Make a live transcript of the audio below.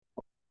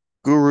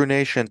Guru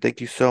Nation, thank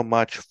you so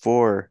much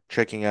for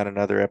checking out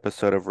another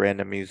episode of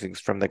Random Musings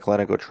from the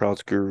Clinical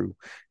Trials Guru.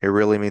 It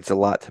really means a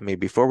lot to me.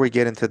 Before we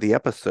get into the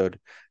episode,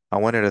 I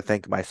wanted to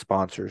thank my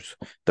sponsors.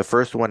 The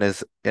first one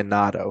is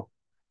Inato.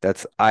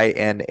 That's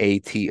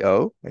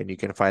INATO, and you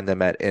can find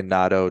them at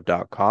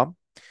inato.com.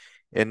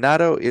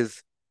 Inato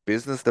is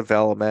business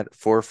development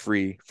for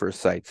free for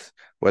sites.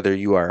 Whether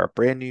you are a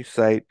brand new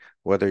site,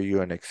 whether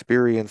you're an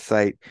experienced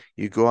site,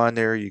 you go on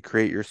there, you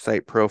create your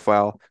site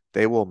profile.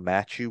 They will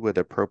match you with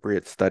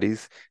appropriate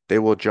studies. They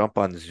will jump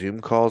on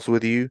Zoom calls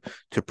with you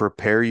to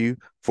prepare you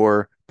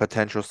for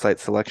potential site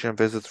selection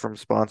visits from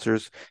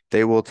sponsors.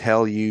 They will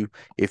tell you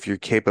if your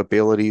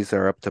capabilities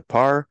are up to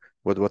par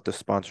with what the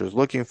sponsor is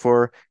looking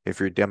for, if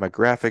your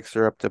demographics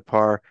are up to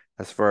par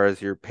as far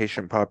as your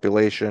patient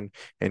population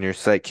and your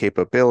site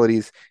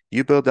capabilities.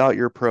 You build out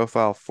your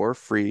profile for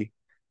free.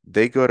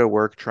 They go to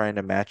work trying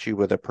to match you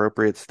with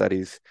appropriate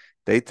studies.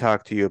 They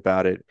talk to you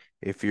about it.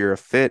 If you're a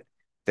fit,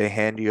 they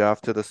hand you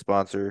off to the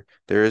sponsor.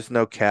 There is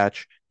no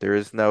catch. There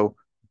is no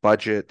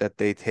budget that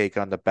they take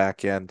on the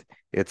back end.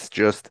 It's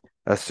just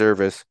a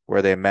service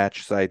where they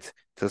match sites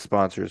to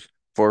sponsors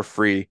for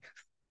free.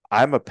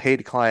 I'm a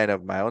paid client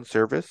of my own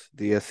service,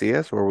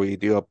 DSCS, where we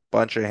do a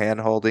bunch of hand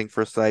holding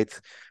for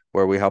sites,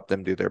 where we help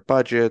them do their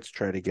budgets,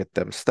 try to get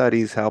them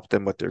studies, help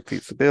them with their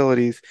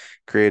feasibilities,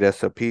 create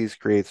SOPs,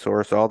 create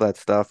source, all that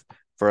stuff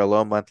for a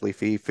low monthly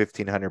fee,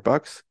 1,500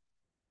 bucks.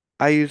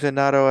 I use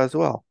Inato as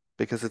well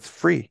because it's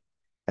free.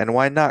 And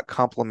why not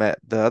complement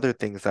the other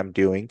things I'm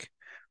doing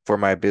for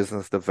my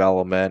business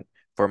development,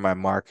 for my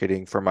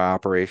marketing, for my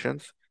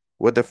operations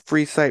with a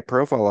free site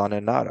profile on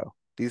Inato?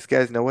 These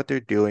guys know what they're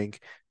doing.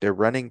 They're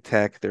running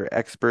tech. They're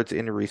experts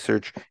in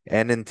research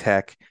and in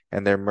tech,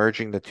 and they're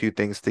merging the two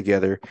things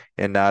together.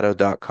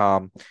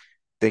 Inato.com.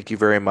 Thank you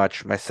very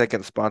much. My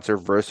second sponsor,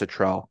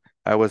 Versatrol.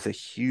 I was a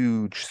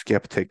huge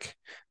skeptic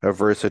of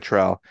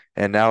Versatrol,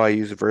 and now I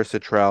use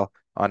Versatrol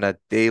on a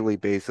daily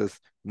basis,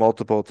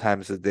 multiple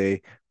times a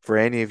day. For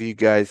any of you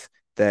guys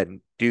that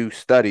do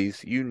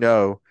studies, you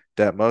know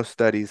that most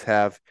studies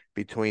have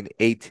between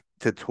 8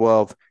 to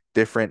 12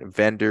 different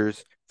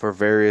vendors for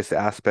various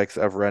aspects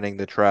of running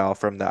the trial,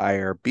 from the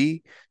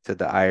IRB to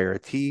the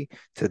IRT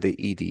to the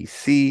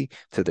EDC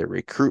to the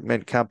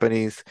recruitment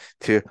companies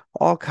to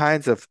all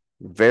kinds of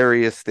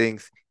various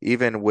things,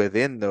 even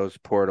within those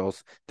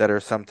portals that are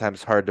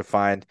sometimes hard to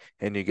find,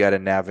 and you got to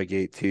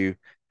navigate to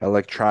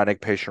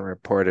electronic patient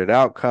reported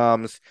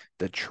outcomes,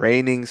 the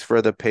trainings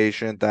for the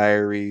patient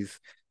diaries,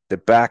 the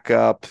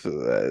backup.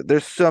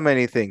 There's so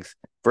many things.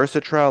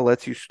 Versatrial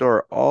lets you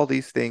store all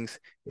these things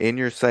in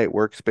your site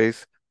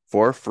workspace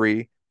for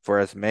free for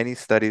as many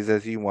studies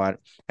as you want.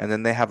 And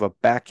then they have a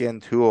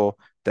back-end tool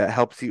that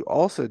helps you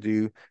also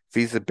do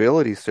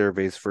feasibility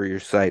surveys for your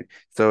site.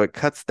 So it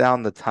cuts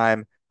down the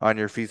time on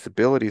your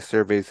feasibility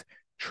surveys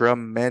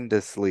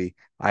tremendously.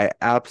 I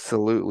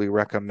absolutely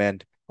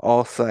recommend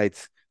all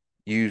sites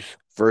use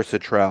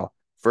Versatrial,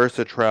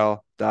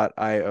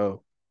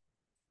 versatrial.io.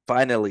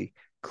 Finally,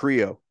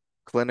 Creo,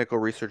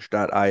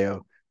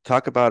 clinicalresearch.io.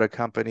 Talk about a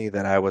company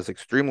that I was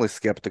extremely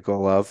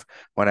skeptical of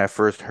when I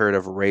first heard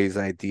of Ray's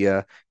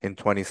idea in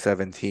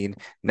 2017.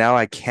 Now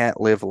I can't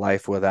live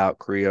life without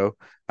Creo.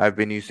 I've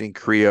been using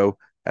Creo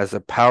as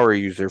a power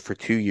user for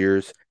 2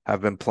 years.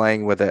 I've been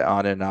playing with it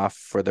on and off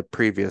for the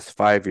previous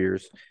 5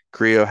 years.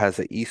 Creo has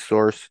an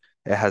e-source,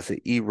 it has an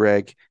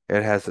e-reg,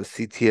 it has a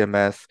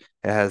CTMS,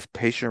 it has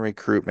patient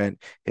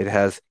recruitment, it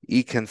has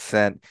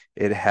e-consent,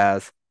 it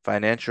has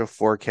financial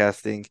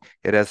forecasting.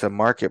 It has a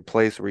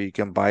marketplace where you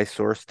can buy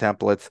source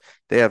templates.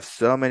 They have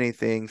so many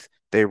things.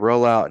 They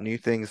roll out new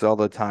things all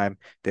the time.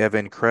 They have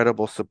an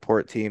incredible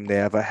support team. They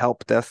have a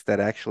help desk that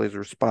actually is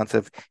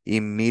responsive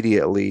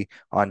immediately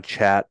on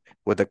chat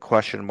with a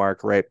question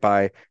mark right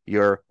by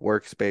your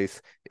workspace.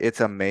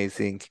 It's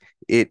amazing.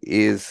 It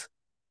is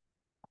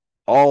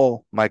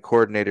all my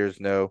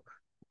coordinators know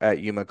at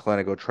Yuma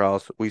Clinical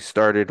Trials. We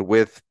started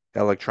with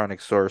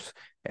electronic source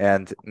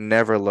and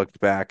never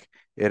looked back.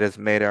 It has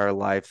made our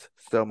lives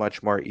so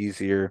much more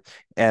easier.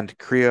 And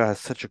Creo has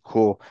such a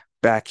cool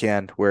back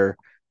end where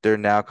they're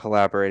now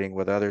collaborating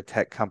with other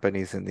tech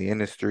companies in the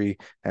industry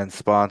and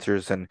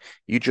sponsors. And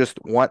you just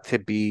want to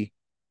be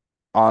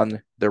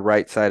on the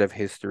right side of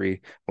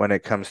history when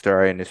it comes to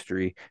our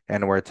industry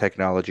and where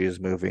technology is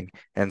moving.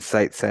 And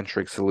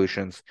site-centric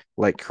solutions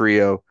like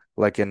Creo,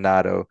 like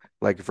Inato,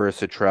 like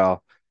Versatrol,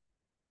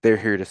 they're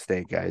here to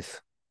stay, guys.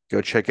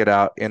 Go check it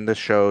out in the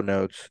show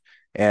notes.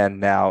 And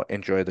now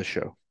enjoy the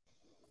show.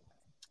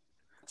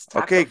 It's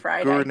Taco Okay,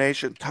 Guru Friday.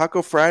 Nation,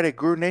 Taco Friday,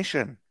 Guru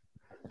Nation.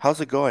 How's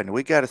it going?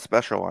 We got a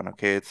special one,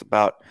 okay? It's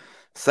about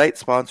site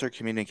sponsor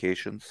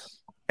communications.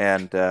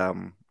 And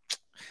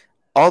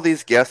all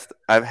these guests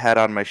I've had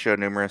on my show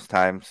numerous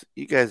times,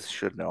 you guys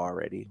should know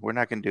already. We're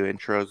not going to do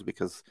intros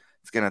because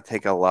it's going to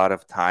take a lot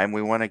of time.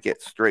 We want to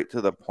get straight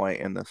to the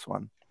point in this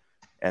one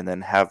and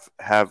then have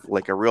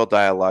like a real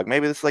dialogue.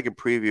 Maybe this is like a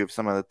preview of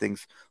some of the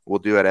things we'll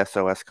do at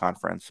SOS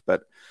conference,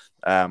 but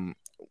um,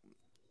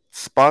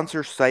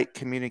 sponsor site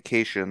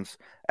communications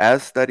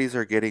as studies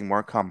are getting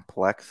more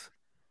complex.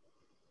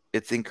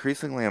 it's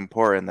increasingly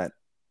important that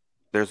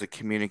there's a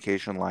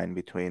communication line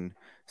between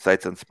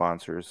sites and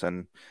sponsors.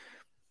 And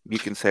you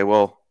can say,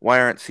 well, why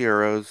aren't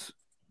CROs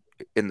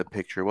in the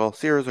picture? Well,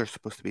 CROs are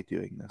supposed to be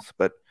doing this,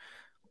 but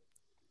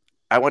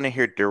I want to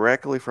hear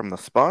directly from the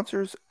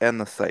sponsors and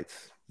the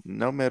sites.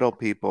 No middle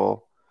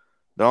people.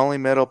 The only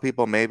middle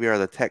people maybe are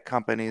the tech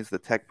companies, the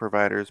tech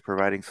providers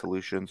providing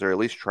solutions, or at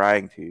least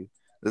trying to.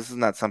 This is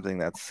not something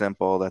that's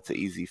simple, that's an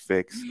easy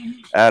fix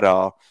at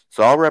all.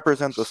 So I'll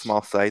represent the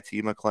small sites,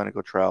 UMA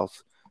Clinical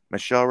Trials.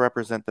 Michelle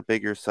represent the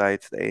bigger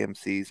sites, the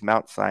AMCs,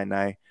 Mount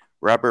Sinai.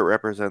 Robert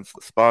represents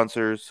the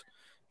sponsors.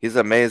 He's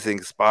an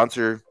amazing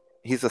sponsor.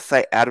 He's a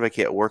site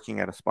advocate working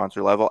at a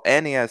sponsor level,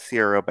 and he has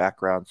CRO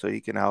background, so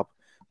he can help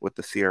with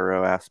the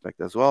CRO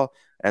aspect as well.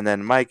 And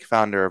then Mike,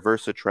 founder of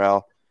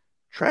Versatrail,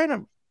 trying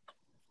to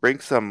bring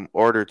some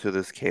order to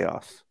this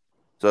chaos.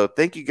 So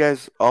thank you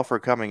guys all for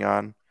coming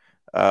on.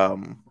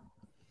 Um,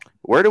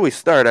 where do we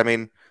start? I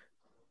mean,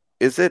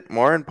 is it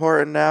more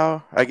important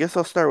now? I guess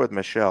I'll start with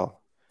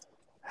Michelle.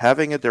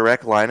 Having a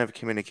direct line of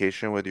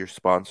communication with your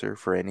sponsor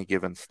for any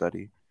given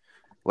study.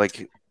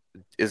 Like,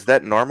 is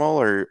that normal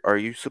or are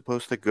you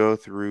supposed to go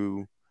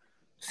through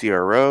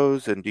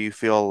CROs and do you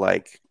feel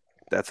like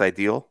that's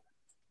ideal?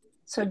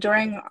 So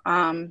during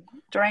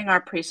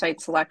our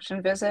pre-site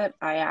selection visit,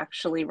 I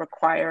actually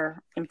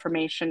require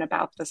information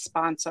about the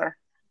sponsor,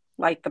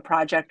 like the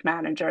project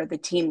manager, the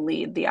team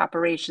lead, the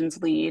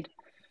operations lead,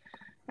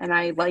 and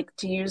I like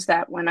to use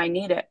that when I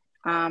need it.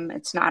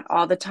 It's not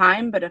all the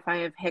time, but if I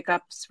have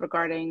hiccups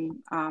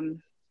regarding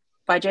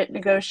budget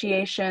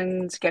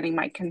negotiations, getting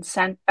my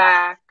consent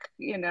back,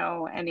 any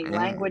Mm.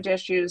 language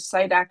issues,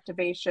 site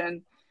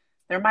activation,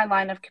 they're my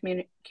line of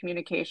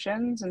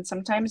communications. And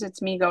sometimes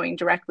it's me going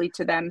directly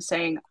to them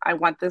saying, I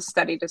want this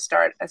study to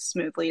start as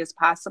smoothly as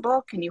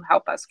possible. Can you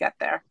help us get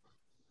there?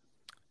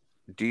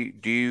 Do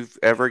you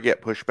ever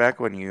get pushback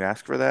when you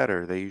ask for that,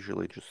 or they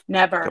usually just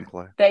Never.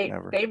 comply? They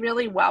Never. they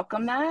really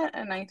welcome that.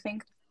 And I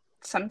think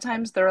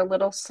sometimes they're a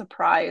little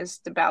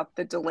surprised about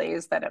the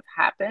delays that have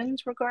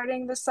happened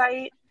regarding the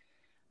site.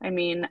 I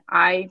mean,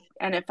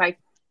 and if I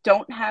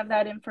don't have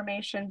that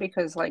information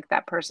because like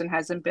that person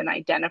hasn't been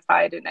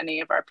identified in any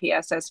of our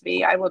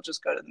PSSV, I will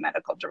just go to the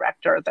medical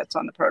director that's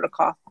on the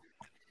protocol.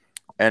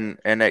 And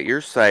at your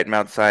site,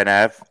 Mount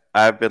Sinai,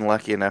 I've been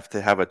lucky enough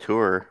to have a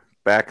tour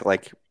back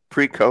like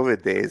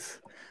pre-COVID days.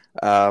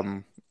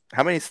 Um,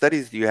 how many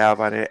studies do you have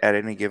on it at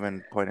any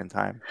given point in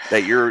time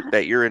that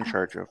you're in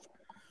charge of?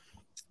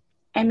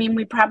 I mean,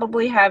 we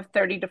probably have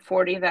 30 to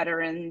 40 that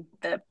are in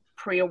the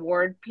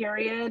pre-award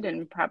period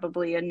and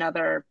probably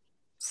another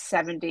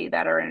 70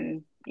 that are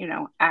in,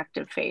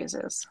 active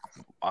phases.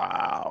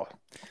 Wow,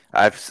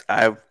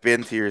 I've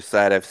been to your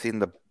site. I've seen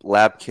the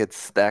lab kits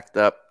stacked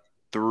up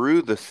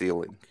through the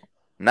ceiling,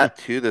 not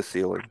to the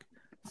ceiling,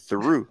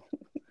 through.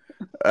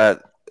 Uh,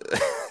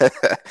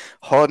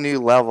 whole new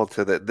level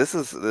to that. This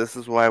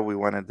is why we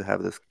wanted to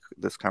have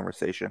this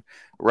conversation.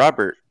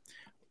 Robert,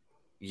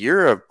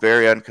 you're a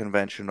very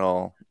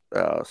unconventional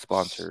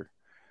sponsor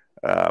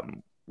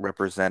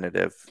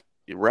representative.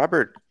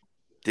 Robert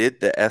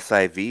did the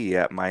SIV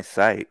at my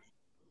site.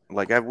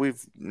 Like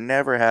we've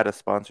never had a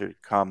sponsor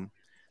come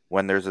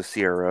when there's a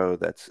CRO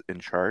that's in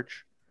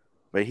charge,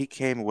 but he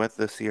came with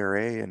the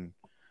CRA and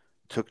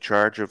took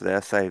charge of the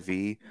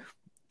SIV.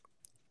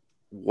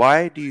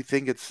 Why do you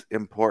think it's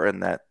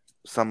important that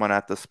someone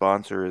at the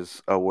sponsor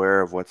is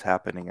aware of what's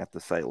happening at the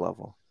site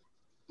level?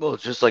 Well,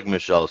 it's just like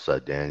Michelle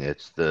said, Dan.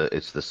 It's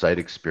the site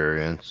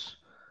experience,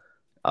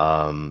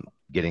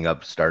 getting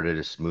up started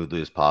as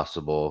smoothly as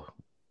possible,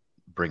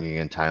 bringing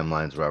in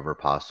timelines wherever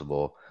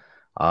possible,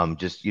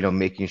 just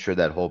making sure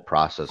that whole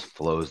process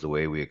flows the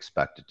way we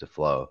expect it to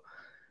flow.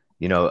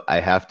 I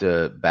have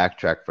to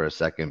backtrack for a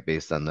second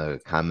based on the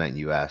comment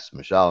you asked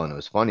Michelle, and it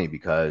was funny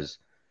because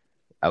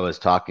I was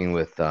talking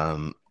with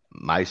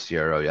my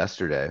CRO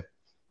yesterday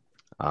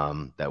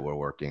that we're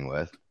working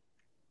with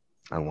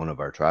on one of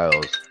our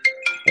trials,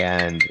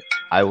 and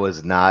I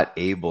was not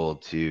able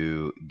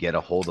to get a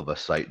hold of a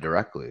site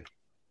directly.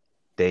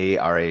 They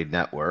are a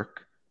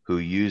network who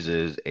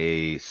uses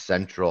a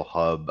central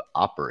hub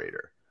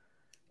operator,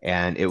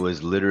 and it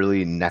was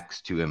literally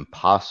next to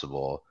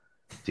impossible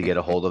to get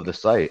a hold of the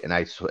site. And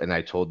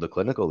I told the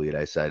clinical lead,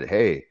 I said,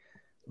 "Hey,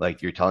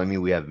 like you're telling me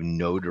we have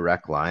no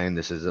direct line.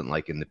 This isn't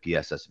like in the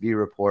PSSV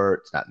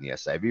report. It's not in the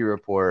SIV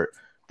report.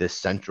 This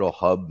central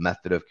hub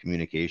method of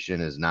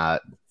communication is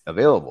not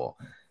available."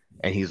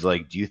 And he's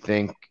like, "Do you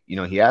think,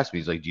 he asked me,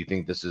 he's like, do you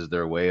think this is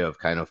their way of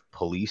kind of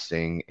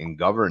policing and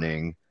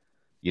governing,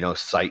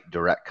 site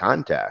direct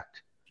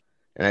contact?"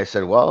 And I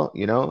said, "Well,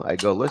 I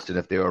go, listen,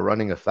 if they were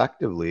running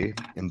effectively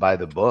and by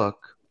the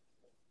book,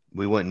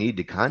 we wouldn't need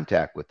to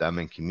contact with them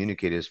and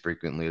communicate as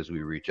frequently as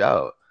we reach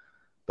out.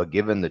 But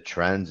given the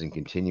trends and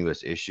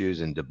continuous issues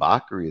and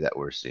debauchery that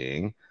we're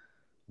seeing,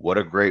 what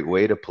a great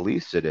way to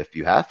police it if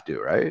you have to,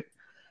 right?"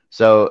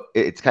 So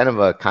it's kind of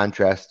a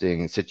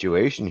contrasting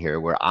situation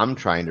here where I'm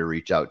trying to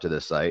reach out to the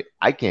site.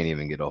 I can't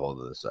even get a hold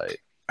of the site.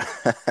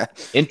 How do you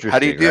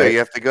Interesting, do it? right? You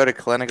have to go to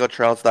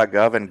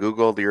clinicaltrials.gov and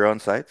Google your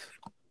own sites?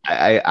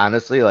 I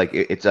honestly like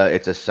it's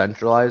a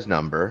centralized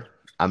number.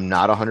 I'm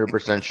not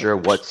 100% sure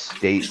what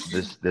state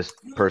this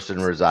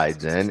person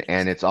resides in,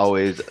 and it's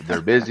always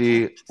they're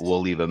busy.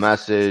 We'll leave a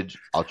message.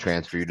 I'll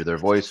transfer you to their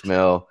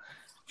voicemail.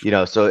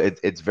 So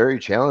it's very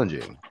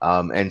challenging.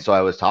 And so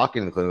I was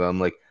talking to the clinic. I'm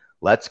like,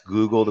 let's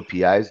Google the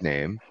PI's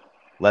name.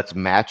 Let's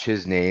match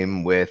his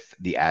name with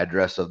the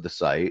address of the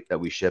site that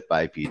we ship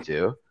IP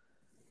to,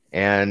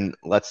 and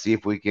let's see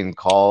if we can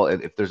call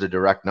if there's a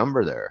direct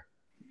number there.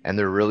 And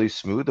they're really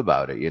smooth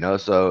about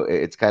it. So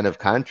it's kind of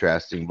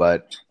contrasting,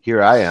 but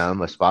here I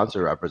am, a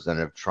sponsor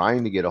representative,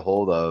 trying to get a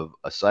hold of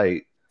a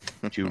site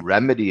to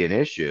remedy an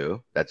issue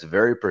that's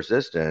very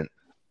persistent.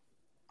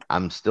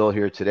 I'm still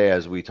here today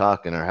as we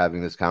talk and are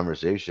having this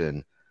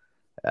conversation.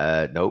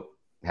 Nope,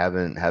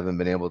 haven't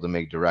been able to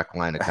make direct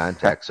line of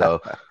contact. So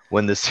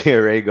when the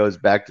CRA goes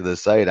back to the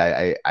site,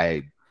 I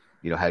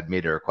had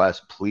made a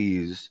request,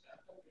 please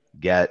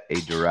get a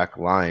direct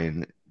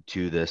line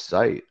to this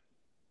site.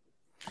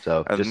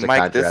 So just a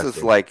Mike, contrasting.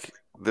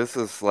 this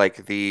is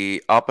like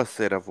the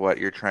opposite of what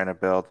you're trying to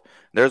build.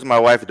 There's my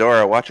wife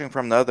Dora watching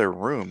from the other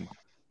room.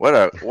 What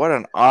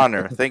an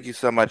honor. Thank you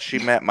so much. She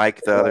met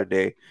Mike the other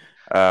day.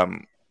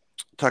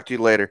 Talk to you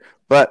later.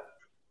 But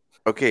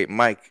okay,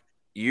 Mike,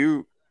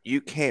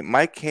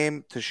 Mike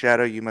came to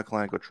Shadow Yuma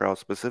Clinical Trial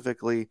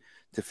specifically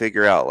to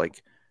figure out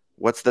like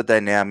what's the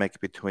dynamic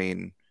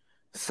between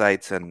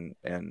sites and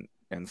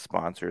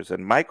sponsors.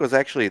 And Mike was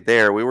actually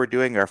there. We were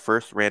doing our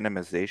first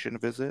randomization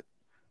visit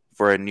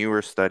for a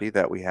newer study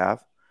that we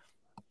have.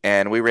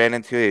 And we ran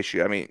into an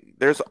issue. I mean,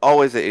 there's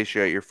always an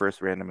issue at your first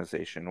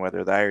randomization,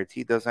 whether the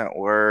IRT doesn't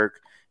work,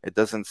 it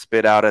doesn't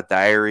spit out a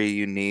diary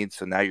you need,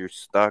 so now you're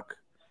stuck.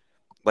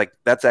 Like,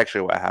 that's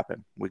actually what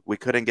happened. We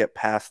couldn't get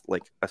past,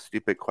 like, a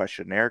stupid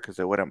questionnaire because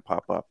it wouldn't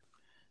pop up.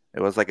 It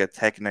was like a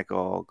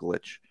technical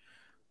glitch.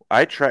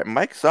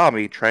 Mike saw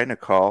me trying to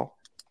call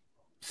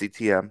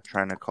CTM,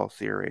 trying to call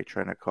CRA,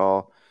 trying to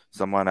call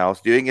someone else,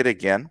 doing it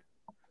again.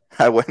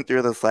 I went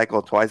through the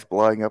cycle twice,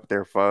 blowing up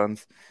their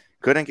phones.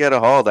 Couldn't get a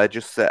hold. I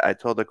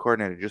told the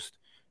coordinator,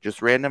 just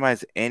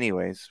randomize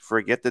anyways.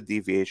 Forget the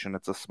deviation.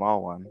 It's a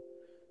small one.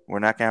 We're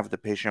not gonna have the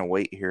patient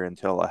wait here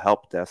until a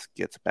help desk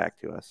gets back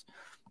to us.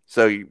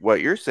 So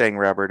what you're saying,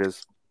 Robert,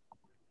 is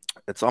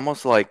it's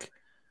almost like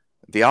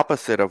the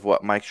opposite of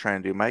what Mike's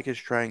trying to do. Mike is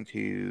trying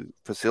to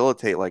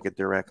facilitate like a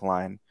direct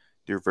line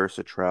through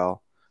Versatrail.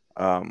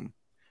 Um,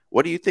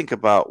 what do you think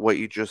about what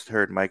you just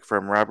heard, Mike,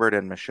 from Robert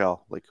and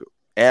Michelle? Like,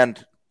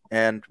 and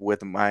and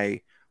with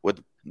my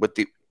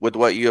with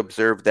what you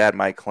observed at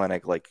my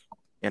clinic, like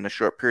in a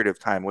short period of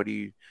time, what are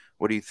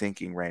you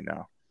thinking right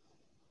now?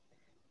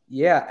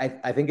 Yeah,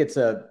 I think it's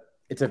a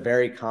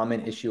very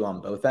common issue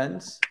on both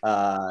ends.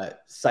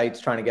 Sites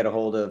trying to get a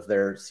hold of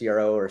their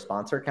CRO or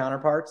sponsor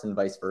counterparts and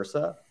vice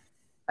versa.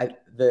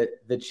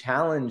 The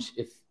challenge,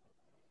 if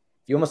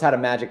you almost had a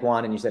magic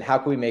wand and you said, how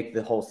can we make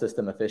the whole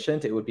system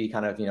efficient? It would be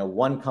kind of,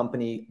 one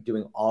company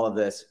doing all of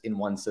this in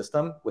one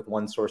system with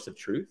one source of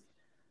truth,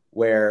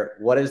 where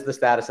what is the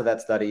status of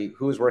that study?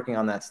 Who is working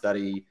on that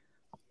study?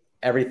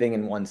 Everything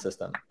in one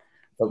system.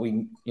 But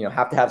we,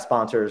 have to have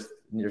sponsors.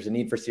 There's a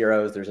need for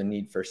CROs, there's a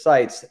need for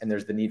sites, and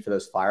there's the need for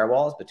those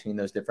firewalls between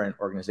those different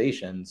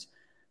organizations,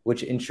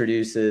 which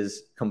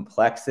introduces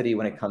complexity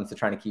when it comes to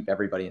trying to keep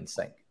everybody in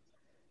sync.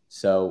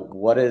 So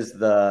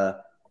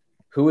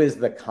who is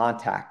the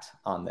contact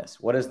on this?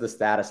 What is the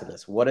status of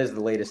this? What is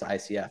the latest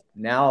ICF?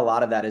 Now, a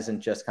lot of that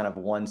isn't just kind of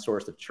one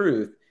source of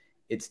truth.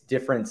 It's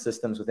different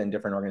systems within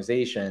different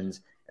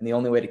organizations. And the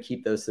only way to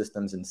keep those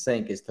systems in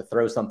sync is to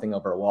throw something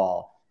over a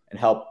wall and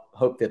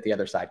hope that the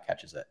other side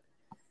catches it.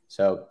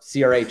 So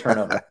CRA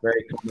turnover,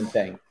 very common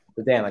thing.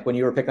 But Dan, like when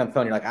you were picking up the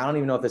phone, you're like, I don't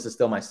even know if this is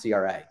still my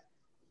CRA.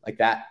 Like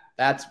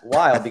that's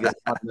wild because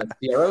on the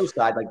CRO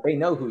side, like they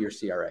know who your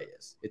CRA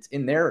is. It's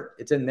in their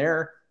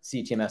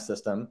CTMS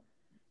system,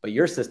 but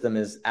your system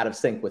is out of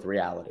sync with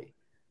reality.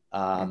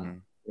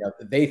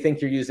 They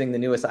think you're using the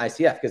newest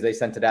ICF because they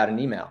sent it out in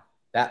email.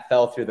 That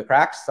fell through the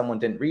cracks. Someone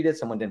didn't read it.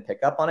 Someone didn't pick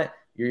up on it.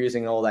 You're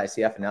using an old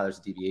ICF and now there's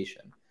a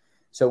deviation.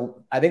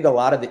 So I think a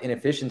lot of the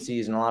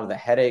inefficiencies and a lot of the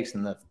headaches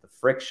and the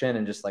friction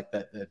and just like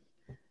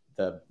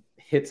the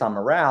hits on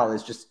morale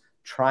is just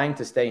trying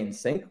to stay in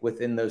sync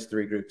within those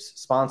three groups: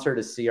 sponsor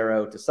to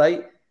CRO to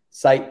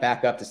site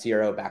back up to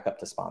CRO, back up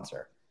to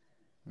sponsor.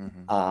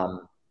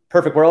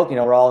 Perfect world,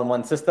 we're all in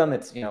one system.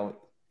 It's,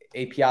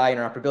 API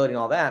interoperability and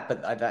all that,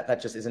 but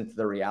that just isn't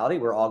the reality.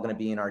 We're all going to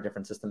be in our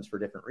different systems for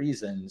different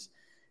reasons.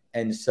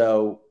 And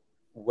so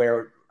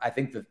where I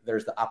think that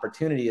there's the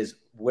opportunity is,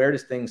 where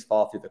does things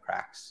fall through the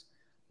cracks?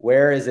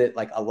 Where is it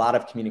like a lot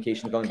of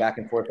communication going back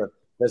and forth?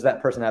 Does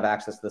that person have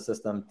access to the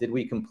system? Did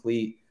we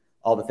complete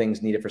all the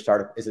things needed for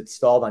startup? Is it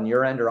stalled on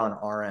your end or on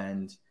our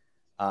end?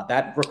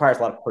 That requires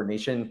a lot of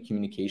coordination,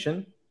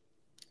 communication.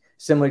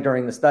 Similarly,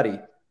 during the study,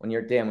 when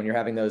you're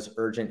having those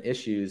urgent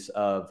issues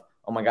of,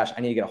 oh my gosh,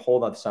 I need to get a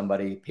hold of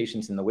somebody,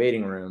 patients in the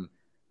waiting room,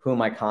 who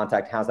am I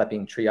contact? How's that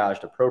being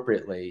triaged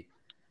appropriately?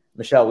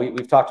 Michelle,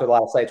 we've talked to a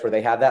lot of sites where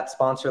they have that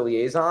sponsor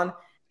liaison,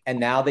 and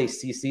now they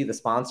CC the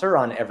sponsor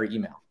on every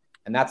email.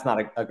 And that's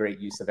not a great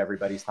use of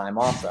everybody's time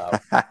also.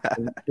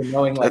 And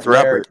knowing like That's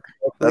where Robert.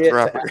 it's That's appropriate to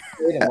Robert.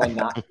 escalate and when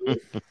not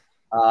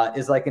to,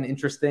 is like an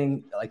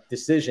interesting like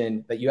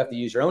decision that you have to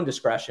use your own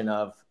discretion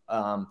of.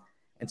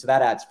 And so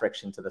that adds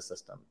friction to the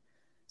system.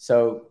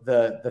 So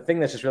the thing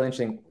that's just really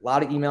interesting, a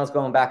lot of emails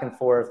going back and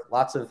forth,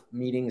 lots of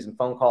meetings and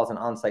phone calls and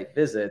on-site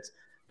visits.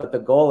 But the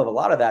goal of a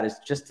lot of that is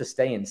just to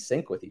stay in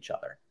sync with each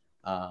other.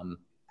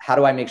 How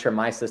do I make sure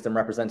my system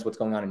represents what's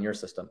going on in your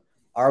system?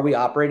 Are we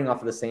operating off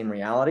of the same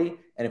reality?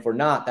 And if we're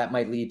not, that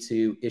might lead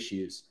to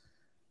issues.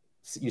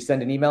 You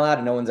send an email out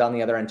and no one's on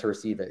the other end to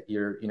receive it.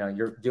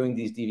 You're doing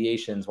these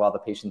deviations while the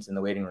patient's in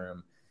the waiting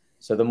room.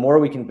 So the more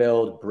we can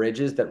build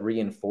bridges that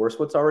reinforce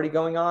what's already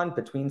going on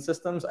between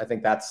systems, I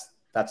think that's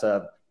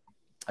a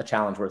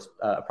challenge worth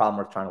a problem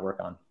worth trying to work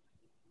on.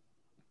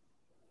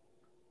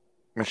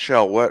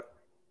 Michelle, what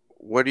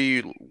are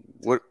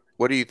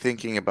you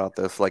thinking about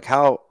this? Like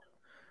how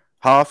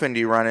often do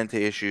you run into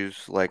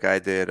issues like I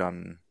did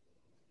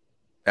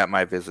at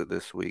my visit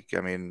this week?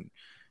 I mean,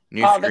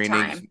 new All the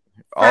screenings time.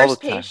 all the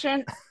First time.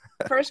 patient,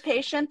 first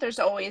patient, there's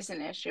always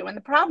an issue. And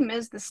the problem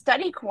is the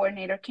study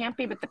coordinator can't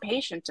be with the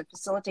patient to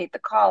facilitate the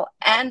call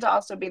and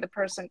also be the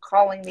person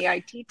calling the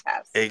IT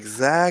test.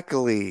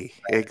 Exactly.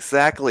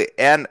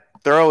 And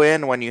throw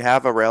in when you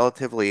have a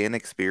relatively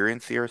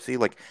inexperienced CRC.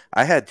 Like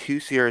I had two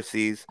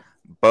CRCs,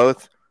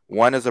 both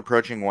one is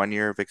approaching 1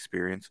 year of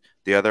experience,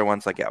 the other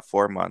one's like at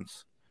 4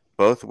 months,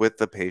 both with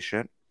the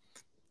patient,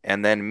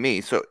 and then me.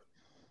 So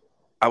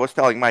I was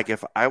telling Mike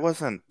if I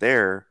wasn't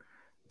there,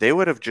 they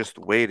would have just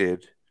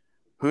waited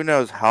who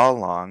knows how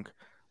long.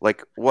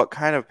 Like, what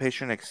kind of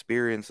patient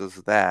experience is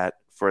that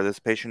for this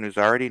patient who's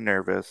already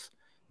nervous?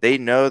 They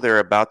know they're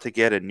about to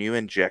get a new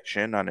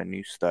injection on a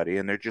new study,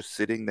 and they're just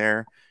sitting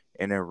there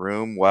in a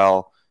room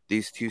while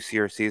these two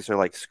CRCs are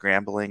like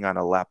scrambling on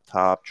a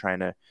laptop trying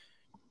to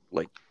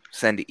like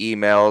send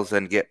emails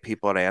and get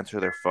people to answer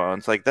their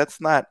phones. Like,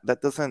 that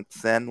doesn't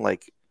send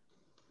like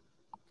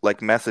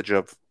message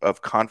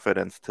of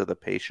confidence to the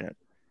patient.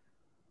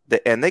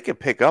 And they can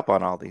pick up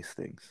on all these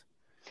things.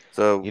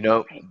 So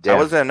Right. I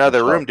was Dan, in another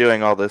Michelle, room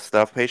doing all this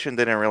stuff. Patient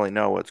didn't really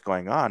know what's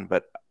going on,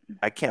 but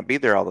I can't be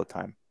there all the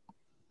time.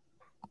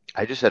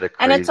 I just had a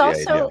And it's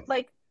crazy idea. also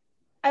like,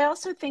 I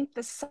also think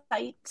the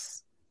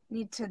sites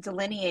need to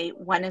delineate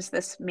when is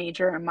this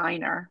major or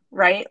minor,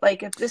 right?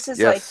 Like if this is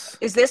like, Yes.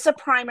 is this a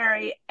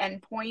primary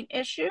endpoint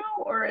issue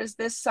or is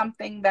this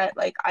something that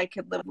like I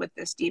could live with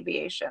this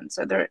deviation?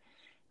 So there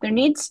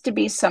needs to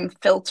be some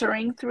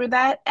filtering through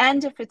that.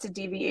 And if it's a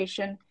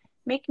deviation,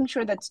 making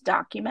sure that's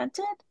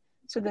documented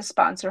so the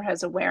sponsor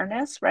has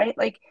awareness, right?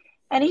 Like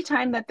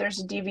anytime that there's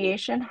a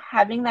deviation,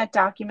 having that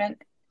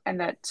document and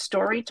that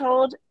story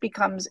told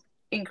becomes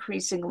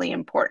increasingly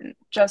important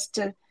just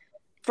to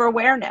for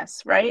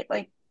awareness, right?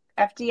 Like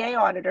FDA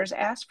auditors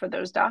ask for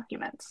those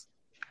documents.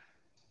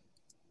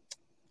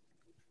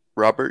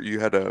 Robert, you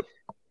had a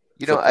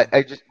You know, something?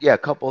 I just yeah, a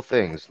couple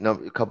things. No,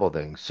 a couple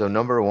things. So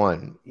number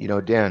one,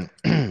 Dan,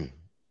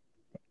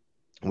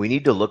 we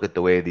need to look at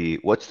the way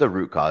what's the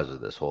root cause of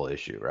this whole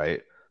issue,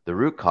 right? The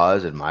root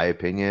cause, in my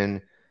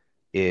opinion,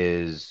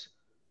 is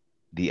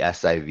the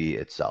SIV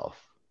itself.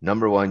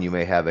 Number one, you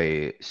may have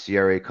a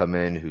CRA come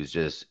in who's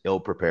just ill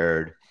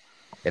prepared,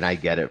 and I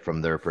get it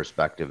from their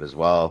perspective as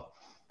well.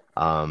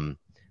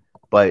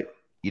 But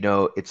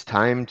it's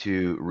time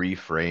to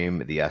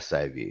reframe the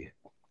SIV.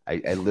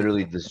 I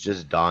literally this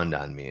just dawned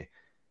on me,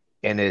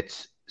 and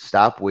it's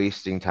stop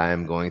wasting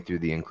time going through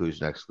the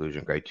inclusion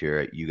exclusion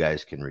criteria. You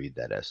guys can read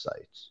that as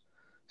sites.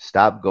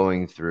 Stop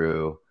going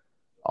through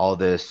all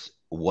this.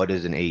 What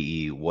is an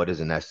AE? What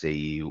is an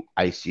SAE?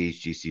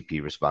 ICH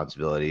GCP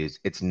responsibilities.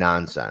 It's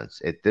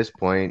nonsense. At this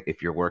point,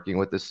 if you're working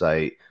with the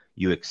site,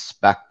 you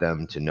expect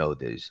them to know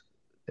this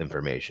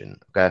information.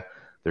 Okay.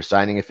 They're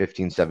signing a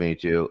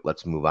 1572.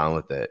 Let's move on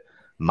with it.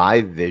 My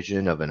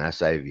vision of an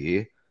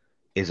SIV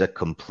is a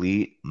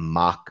complete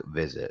mock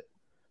visit,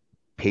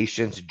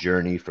 patient's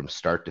journey from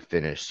start to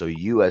finish. So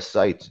you as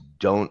sites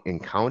don't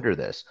encounter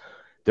this.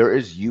 There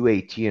is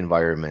UAT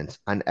environments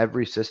on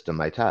every system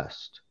I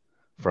test,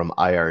 from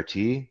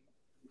IRT,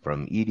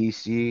 from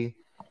EDC,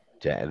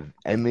 to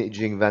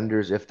imaging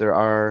vendors if there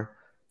are,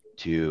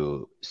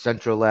 to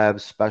central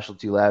labs,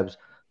 specialty labs.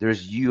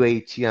 There's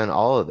UAT on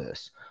all of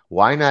this.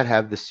 Why not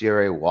have the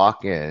CRA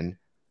walk in,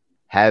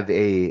 have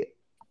a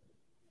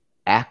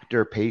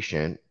actor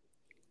patient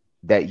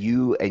that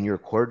you and your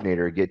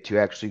coordinator get to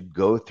actually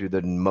go through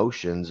the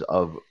motions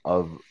of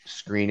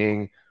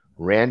screening,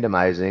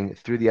 randomizing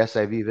through the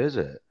SIV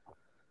visit.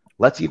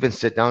 Let's even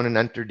sit down and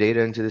enter data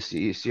into the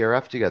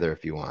CRF together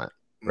if you want,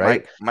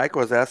 right? Mike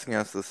was asking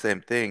us the same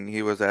thing.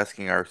 He was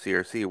asking our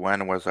CRC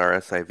when was our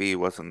SIV,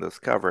 wasn't this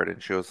covered?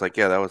 And she was like,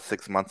 yeah, that was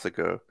 6 months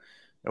ago.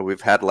 And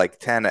we've had like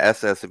 10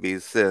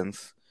 SSVs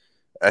since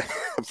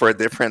for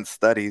different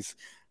studies.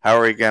 How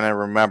are we going to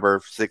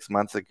remember 6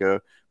 months ago?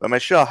 But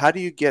Michelle, how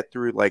do you get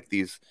through like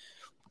these?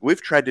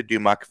 We've tried to do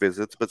mock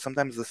visits, but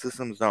sometimes the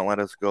systems don't let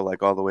us go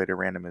like all the way to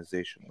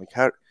randomization. Like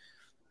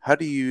how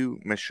do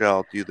you,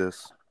 Michelle, do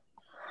this?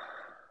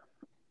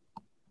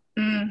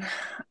 Mm,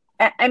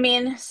 I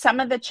mean, some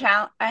of the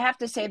I have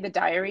to say the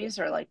diaries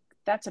are like,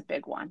 that's a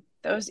big one.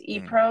 Those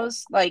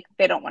ePros, like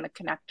they don't want to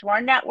connect to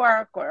our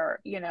network, or,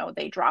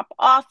 they drop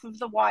off of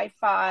the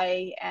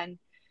Wi-Fi. And,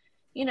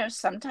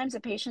 sometimes the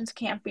patients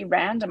can't be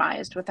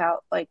randomized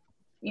without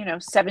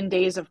 7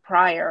 days of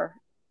prior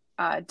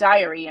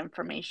diary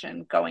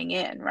information going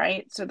in,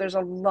 right? So there's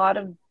a lot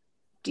of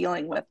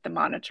dealing with the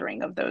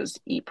monitoring of those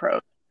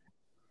ePros.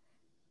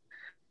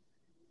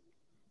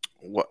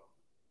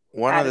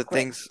 One of the Adequate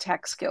things,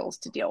 tech skills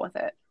to deal with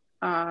it.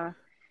 How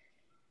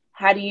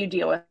do you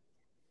deal with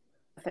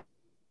it?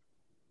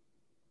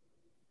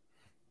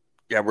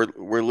 yeah,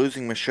 we're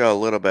losing Michelle a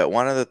little bit.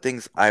 One of the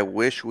things I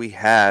wish we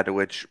had,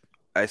 which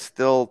I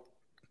still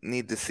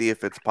need to see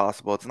if it's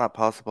possible, it's not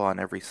possible on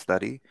every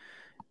study,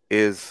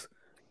 is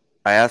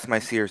I asked my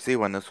CRC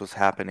when this was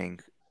happening,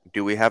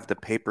 do we have the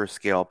paper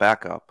scale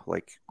backup?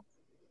 Like,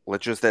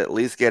 let's just at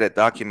least get it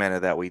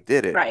documented that we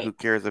did it. Who Right.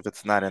 cares if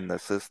it's not in the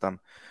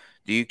system?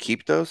 Do you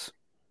keep those?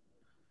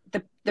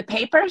 The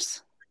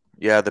papers?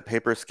 Yeah, the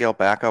paper scale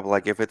backup.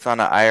 Like if it's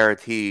on an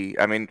IRT,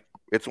 I mean,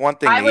 it's one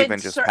thing I to would even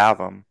just have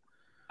them.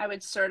 I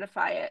would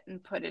certify it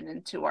and put it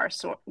into our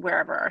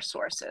wherever our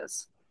source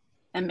is,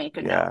 and make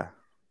a note. Yeah,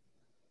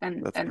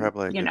 And that's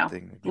probably a good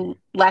thing to do.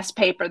 less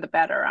paper the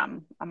better.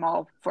 I'm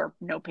all for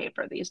no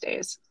paper these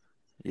days.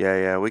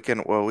 Yeah.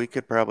 What we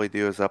could probably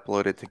do is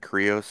upload it to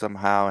Creo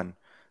somehow and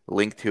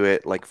link to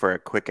it like for a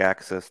quick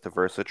access to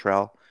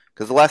Versatrail.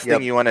 Because the last thing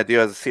Yep. you want to do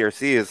as a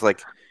CRC is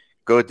like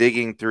go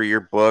digging through your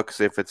books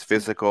if it's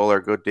physical, or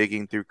go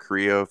digging through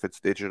Creo if it's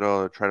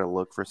digital, or try to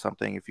look for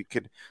something. If you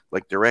could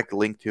like direct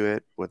link to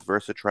it with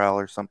Versatrail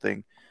or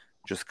something,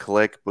 just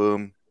click,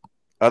 boom.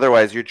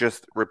 Otherwise, you're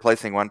just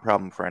replacing one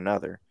problem for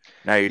another.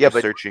 Now you're Yeah, just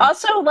but searching.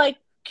 Also, like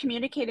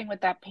communicating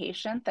with that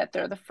patient that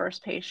they're the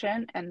first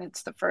patient and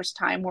it's the first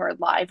time we're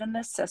live in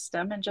this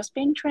system, and just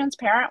being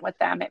transparent with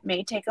them. It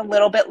may take a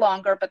little bit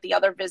longer, but the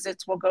other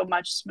visits will go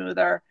much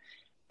smoother.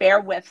 Bear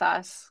with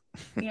us,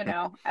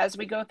 as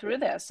we go through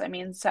this. I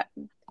mean,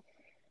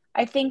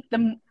 I think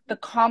the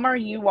calmer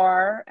you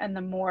are and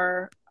the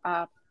more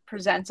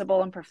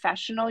presentable and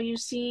professional you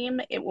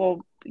seem, it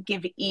will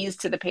give ease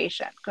to the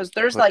patient, because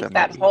there's Put like them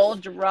at that whole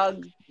ease.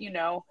 drug,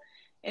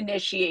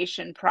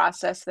 initiation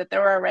process that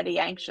they're already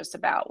anxious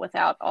about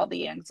without all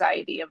the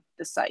anxiety of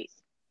the site.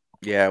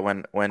 Yeah,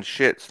 when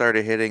shit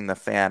started hitting the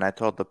fan, I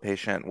told the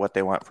patient what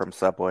they want from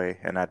Subway,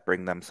 and I'd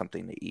bring them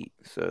something to eat.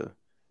 So,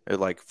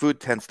 food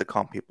tends to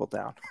calm people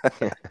down.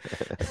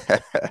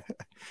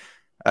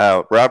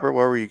 Robert,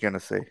 what were you gonna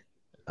say?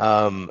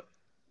 um,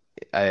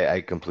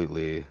 I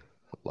completely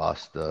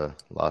lost the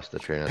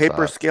train of Paper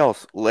thought.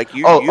 scales, like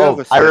you have a Oh,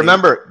 I study.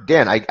 remember,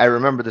 Dan. I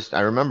remember this.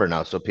 I remember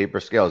now. So paper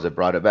scales, it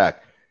brought it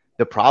back.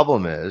 The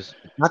problem is,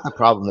 it's not the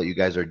problem that you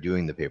guys are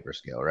doing the paper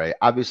scale, right?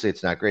 Obviously,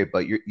 it's not great,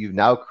 but you've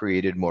now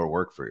created more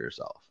work for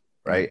yourself,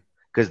 Mm, right?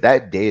 Because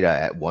that data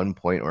at one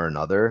point or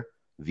another,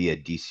 via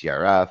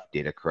DCRF,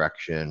 data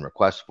correction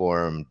request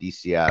form,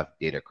 DCF,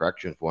 data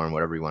correction form,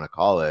 whatever you want to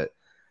call it,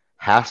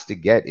 has to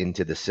get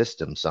into the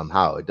system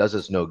somehow. It does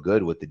us no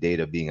good with the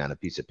data being on a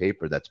piece of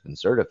paper that's been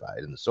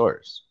certified in the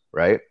source,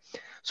 right?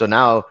 So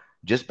now,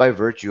 just by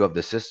virtue of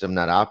the system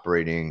not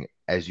operating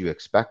as you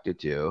expect it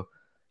to,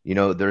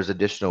 there's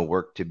additional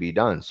work to be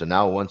done. So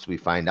now, once we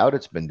find out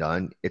it's been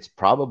done, it's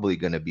probably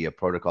going to be a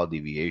protocol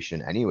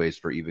deviation, anyways,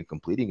 for even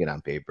completing it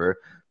on paper,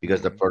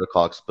 because the mhm.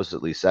 protocol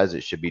explicitly says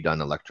it should be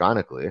done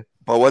electronically,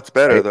 But what's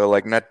better right? though,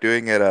 like not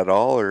doing it at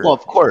all, Well, or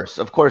of course,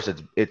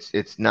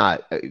 it's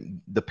not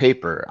the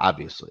paper,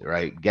 obviously,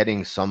 right?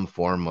 Getting some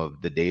form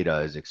of the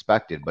data is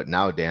expected, but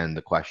now, Dan,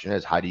 the question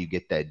is, how do you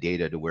get that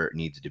data to where it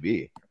needs to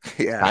be? It's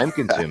yeah. time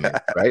consuming,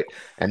 right?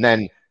 And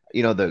then,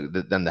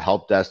 then the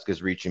help desk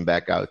is reaching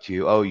back out to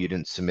you. Oh, you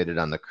didn't submit it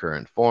on the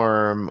current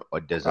form, or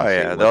it Oh doesn't say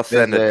yeah, what they'll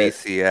send a visit,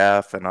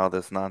 DCF and all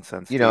this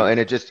nonsense too. and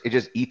it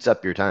just eats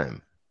up your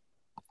time.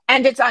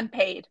 And it's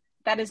unpaid.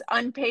 That is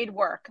unpaid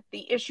work.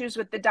 The issues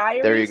with the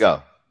There you diaries,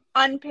 go.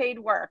 unpaid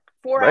work.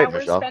 4 Right, hours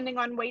Michelle. spending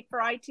on wait for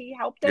IT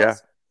help Yeah,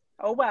 desk.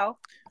 Oh well.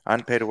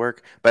 unpaid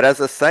work. But as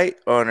a site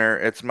owner,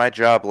 it's my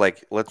job.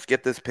 Like, let's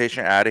get this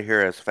patient out of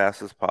here as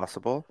fast as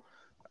possible.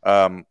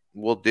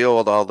 We'll deal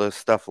with all this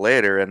stuff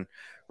later. And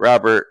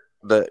Robert,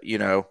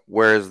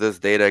 where is this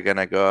data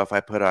gonna go if I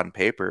put on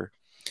paper?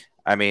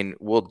 I mean,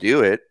 we'll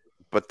do it,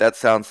 but that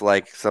sounds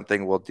like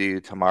something we'll do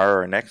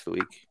tomorrow or next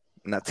week,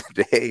 not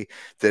today.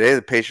 Today,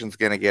 the patient's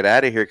gonna get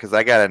out of here because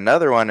I got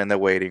another one in the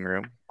waiting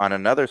room on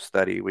another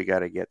study we got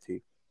to get to.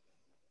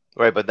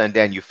 Right, but then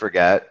Dan, you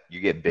forget, you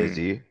get Mm,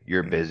 busy,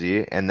 you're mm.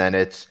 busy, and then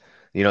it's,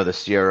 the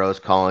CRO's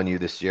calling you,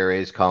 the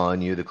CRA's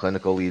calling you, the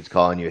clinical lead's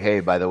calling you. Hey,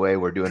 by the way,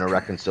 we're doing a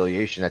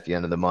reconciliation at the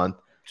end of the month.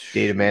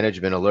 Data Shoot.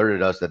 management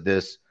alerted us that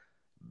this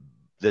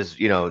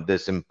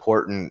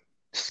important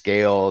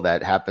scale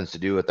that happens to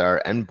do with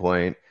our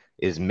endpoint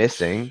is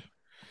missing.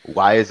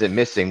 Why is it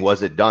missing?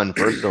 Was it done?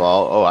 First of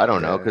all, oh, I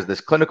don't know, Yeah. because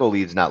this clinical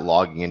lead's not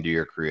logging into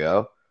your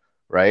Creo,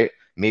 right?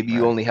 Maybe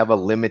you Right. only have a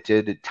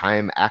limited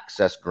time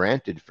access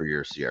granted for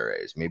your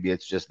CRAs. Maybe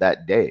it's just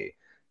that day.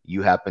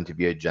 You happen to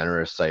be a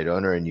generous site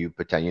owner and you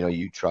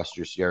trust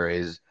your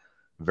CRAs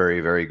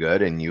very, very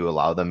good, and you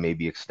allow them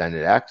maybe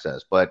extended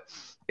access. But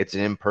it's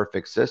an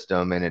imperfect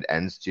system, and it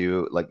ends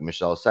to, like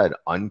Michelle said,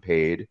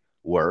 unpaid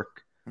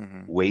work,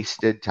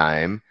 wasted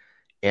time.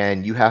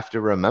 And you have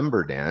to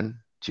remember, Dan,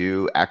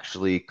 to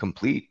actually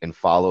complete and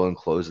follow and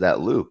close that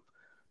loop.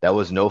 That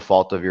was no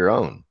fault of your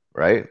own,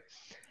 right? Right.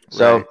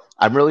 So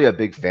I'm really a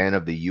big fan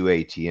of the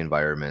UAT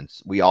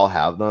environments. We all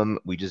have them.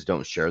 We just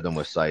don't share them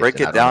with sites, Break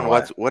and I it don't know down.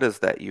 why. What is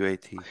that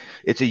UAT?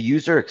 It's a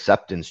user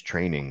acceptance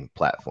training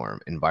platform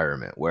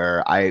environment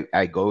where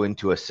I go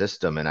into a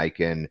system and I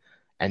can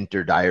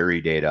enter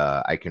diary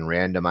data. I can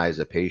randomize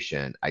a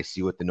patient. I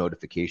see what the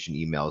notification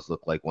emails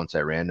look like once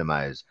I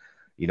randomize.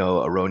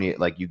 Erroneous,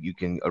 like you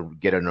can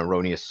get an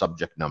erroneous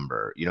subject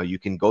number. You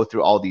can go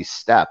through all these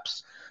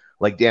steps.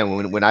 Like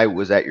Dan, when I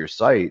was at your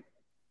site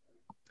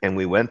and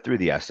we went through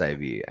the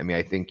SIV, I mean,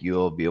 I think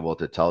you'll be able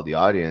to tell the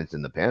audience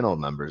and the panel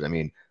members, I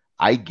mean,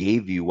 I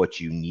gave you what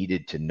you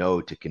needed to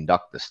know to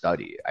conduct the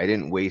study. I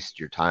didn't waste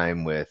your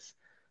time with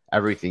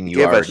everything He you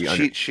gave us already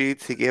under. cheat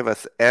sheets. He gave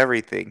us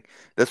everything.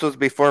 This was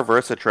before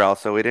Versatrail,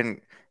 so we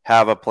didn't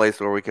have a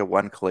place where we could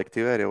one click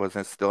to it. It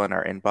wasn't still in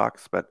our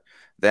inbox. But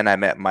then I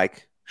met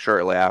Mike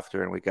shortly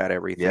after, and we got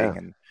everything Yeah.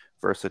 in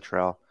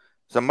Versatrail.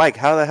 So, Mike,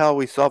 how the hell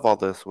we solve all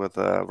this with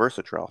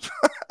Versatrail?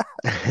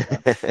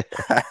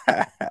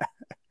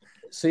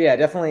 So yeah,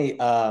 definitely.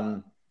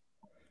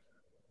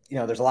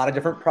 There's a lot of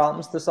different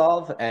problems to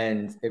solve,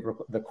 and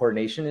the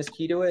coordination is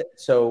key to it.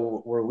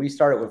 So where we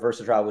started with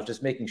Versatrial was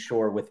just making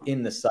sure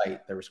within the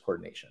site there was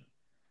coordination.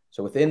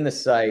 So within the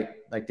site,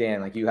 like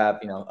Dan, like you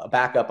have a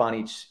backup on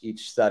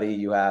each study.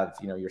 You have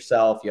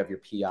yourself, you have your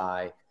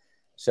PI.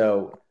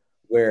 So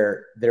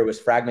where there was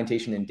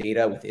fragmentation in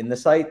data within the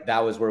site, that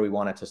was where we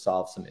wanted to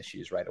solve some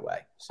issues right away.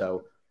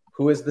 So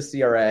who is the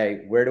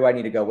CRA? Where do I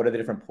need to go? What are the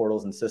different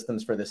portals and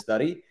systems for this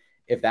study?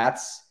 If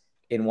that's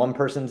in one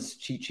person's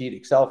cheat sheet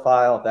Excel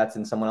file, if that's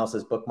in someone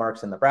else's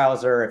bookmarks in the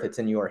browser, if it's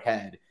in your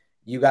head,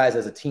 you guys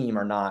as a team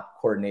are not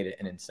coordinated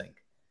and in sync.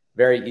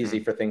 Very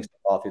easy for things to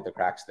fall through the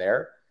cracks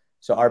there.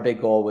 So our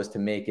big goal was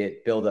to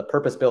build a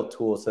purpose-built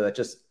tool so that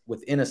just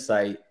within a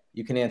site,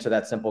 you can answer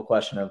that simple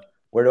question of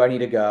where do I need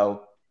to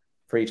go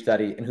for each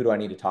study and who do I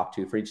need to talk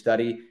to for each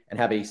study, and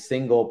have a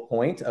single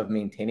point of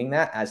maintaining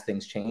that as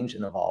things change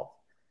and evolve.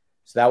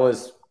 So that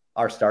was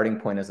our starting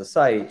point as a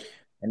site.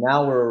 And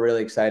now we're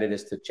really excited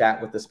is to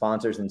chat with the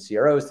sponsors and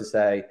CROs to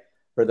say,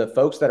 for the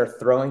folks that are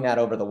throwing that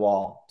over the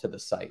wall to the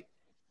site,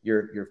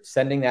 you're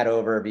sending that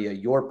over via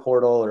your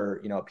portal or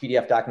a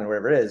PDF document,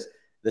 whatever it is.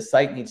 The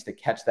site needs to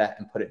catch that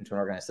and put it into an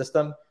organized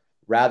system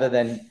rather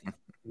than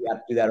you have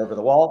to do that over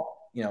the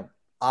wall.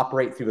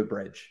 Operate through the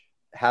bridge,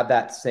 have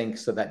that sync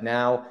so that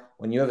now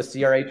when you have a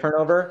CRA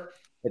turnover,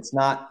 it's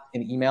not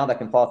an email that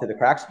can fall through the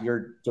cracks.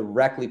 You're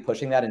directly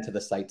pushing that into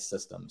the site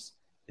systems.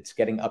 It's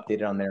getting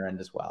updated on their end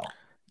as well.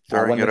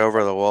 Throwing it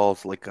over the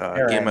walls like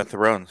Game of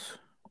Thrones.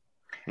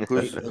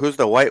 Who's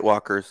the White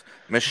Walkers?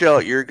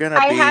 Michelle, you're gonna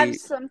I be. have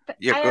some.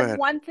 Yeah, I go have ahead.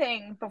 one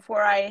thing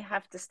before I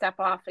have to step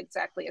off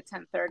exactly at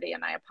 10:30,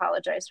 and I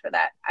apologize for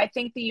that. I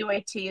think the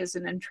UAT is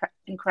an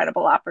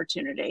incredible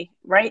opportunity,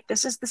 right?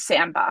 This is the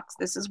sandbox.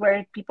 This is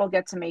where people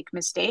get to make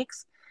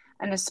mistakes,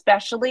 and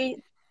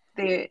especially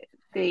the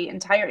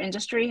entire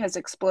industry has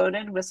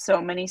exploded with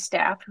so many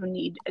staff who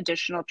need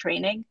additional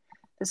training.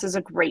 This is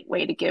a great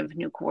way to give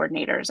new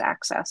coordinators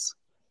access.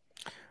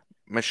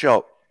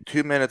 Michelle,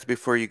 2 minutes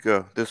before you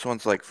go, this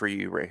one's like for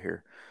you right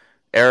here.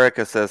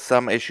 Erica says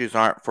some issues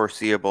aren't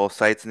foreseeable.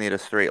 Sites need a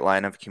straight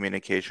line of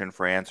communication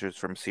for answers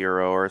from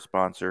CRO or a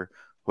sponsor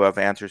who have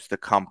answers to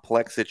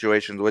complex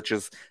situations,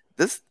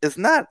 this is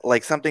not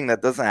like something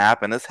that doesn't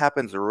happen. This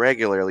happens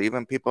regularly.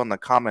 Even people in the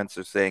comments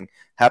are saying,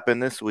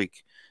 happened this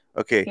week.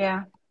 Okay.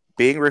 Yeah.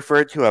 Being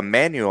referred to a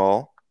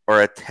manual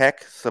or a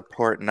tech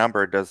support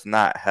number does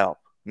not help.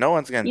 No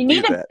one's going to do that.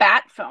 You need a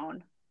bat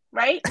phone,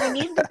 right? We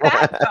need the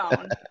bat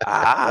phone,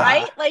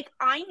 right? Like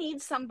I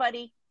need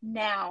somebody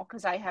now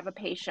because I have a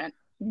patient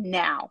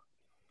now,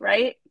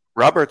 right?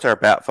 Robert's our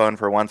bat phone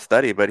for one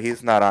study, but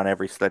he's not on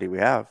every study we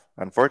have,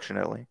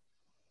 unfortunately.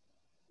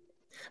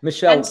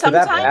 Michelle, and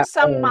sometimes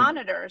some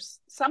monitors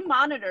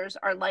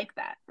are like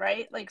that,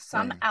 right? Like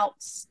some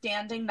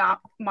outstanding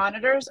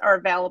monitors are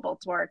available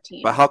to our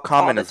team. But how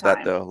common is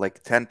that though?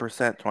 Like 10%,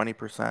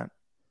 20%?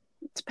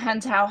 It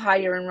depends how high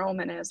your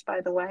enrollment is,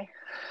 by the way.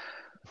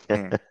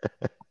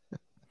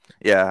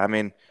 Yeah, I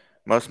mean,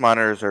 most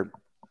monitors are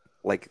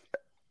like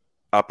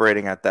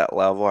operating at that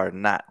level are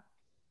not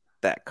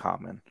that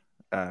common,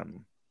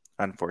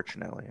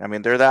 unfortunately. I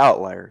mean, they're the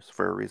outliers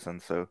for a reason.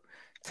 So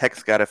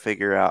tech's got to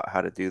figure out how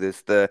to do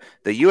this. The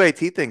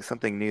UAT thing's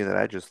something new that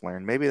I just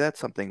learned. Maybe that's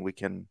something we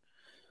can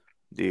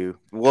do.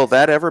 Will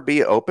that ever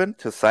be open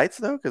to sites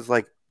though? Because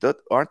like,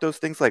 aren't those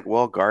things like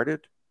well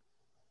guarded?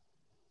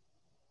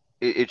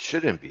 It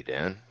shouldn't be,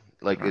 Dan.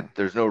 Like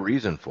there's no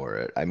reason for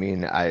it. I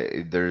mean,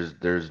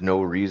 there's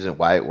no reason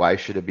why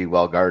should it be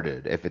well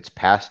guarded? If it's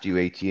past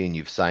UAT and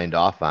you've signed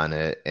off on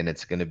it and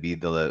it's going to be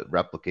the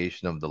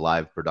replication of the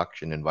live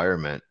production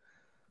environment,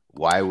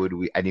 Why would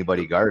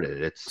anybody guard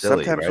it? It's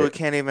silly, Sometimes we right?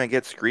 can't even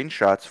get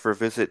screenshots for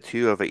visit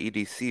 2 of a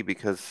EDC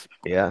because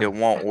Yeah. it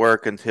won't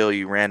work until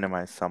you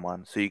randomize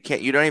someone. So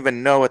you don't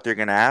even know what they're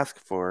going to ask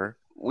for.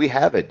 We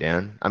have it,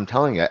 Dan. I'm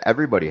telling you,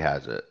 everybody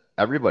has it.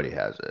 Everybody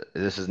has it.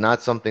 This is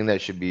not something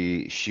that should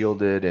be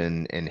shielded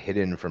and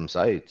hidden from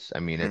sites. I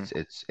mean,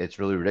 Hmm. it's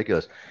really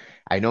ridiculous.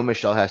 I know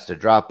Michelle has to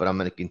drop, but I'm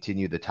going to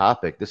continue the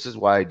topic. This is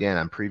why, Dan,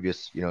 on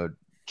previous,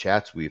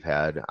 chats we've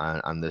had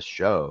on this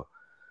show,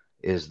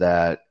 is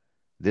that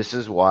this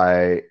is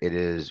why it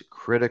is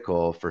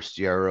critical for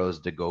CROs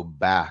to go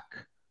back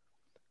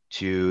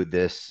to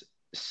this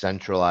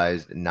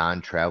centralized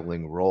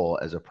non-traveling role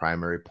as a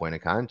primary point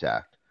of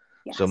contact.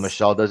 So Yes.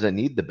 Michelle doesn't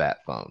need the bat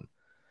phone.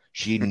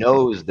 She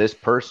knows this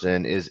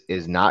person is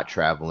not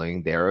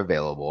traveling, they're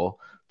available.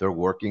 They're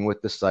working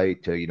with the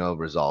site to,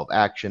 resolve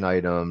action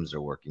items,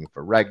 or working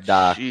for reg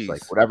docs,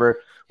 like Jeez.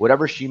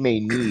 whatever she may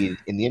need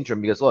in the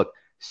interim. Because look,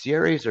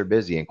 CRAs are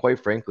busy, and quite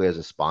frankly, as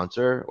a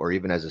sponsor or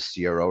even as a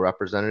CRO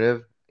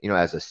representative,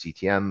 as a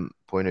CTM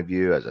point of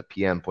view, as a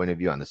PM point of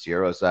view on the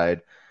CRO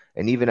side,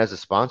 and even as a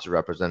sponsor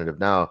representative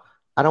now,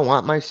 I don't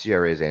want my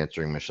CRAs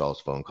answering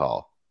Michelle's phone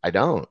call. I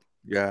don't.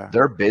 Yeah.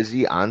 They're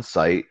busy on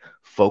site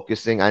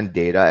focusing on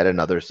data at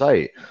another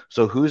site.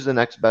 So who's the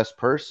next best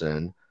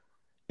person?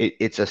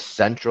 It's a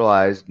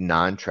centralized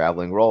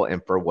non-traveling role.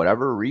 And for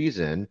whatever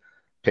reason,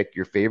 pick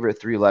your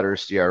favorite three-letter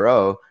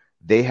CRO,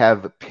 they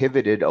have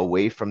pivoted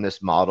away from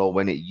this model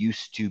when it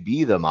used to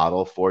be the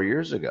model 4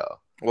 years ago.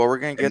 Well, we're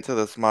going to And get to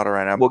this model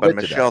right now, we'll but get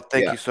to Michelle, that.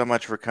 thank Yeah. you so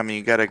much for coming.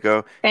 You got to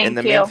go. In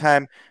the Thank you.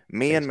 meantime,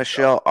 me and Thanks,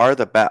 Michelle. Michelle are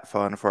the bat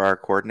phone for our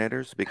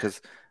coordinators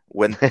because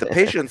when the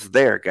patient's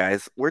there,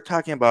 guys, we're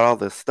talking about all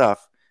this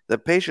stuff. The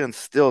patient's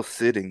still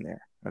sitting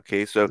there.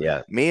 Okay, so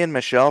Yeah. me and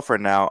Michelle for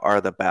now are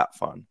the bat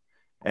phone.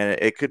 And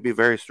it could be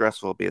very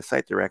stressful to be a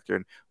site director.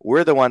 And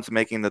we're the ones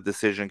making the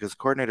decision because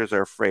coordinators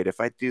are afraid. If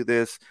I do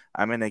this,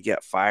 I'm going to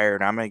get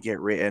fired. I'm going to get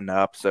written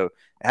up. So it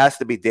has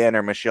to be Dan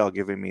or Michelle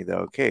giving me the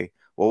okay.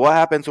 Well, what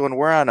happens when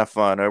we're on a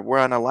phone or we're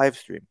on a live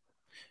stream,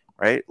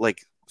 right?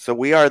 Like, so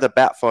we are the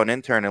bat phone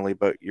internally,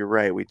 but you're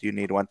right. We do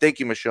need one. Thank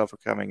you, Michelle, for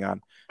coming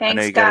on. I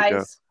know Thanks, you got to go.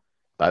 guys.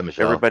 Bye,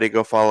 Michelle. Everybody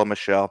go follow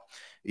Michelle.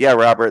 Yeah,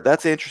 Robert,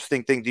 that's an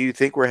interesting thing. Do you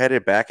think we're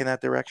headed back in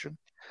that direction?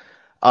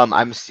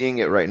 I'm seeing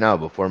it right now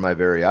before my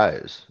very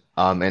eyes.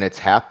 And it's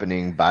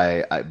happening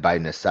by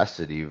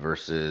necessity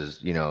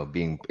versus,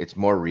 it's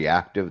more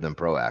reactive than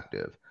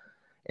proactive.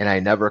 And I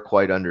never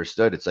quite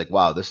understood. It's like,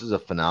 wow, this is a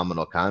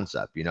phenomenal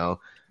concept.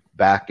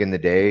 Back in the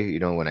day,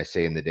 when I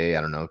say in the day,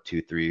 I don't know,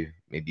 2, 3,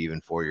 maybe even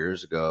 4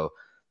 years ago,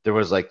 there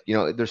was like,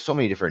 there's so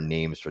many different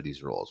names for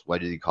these roles. Why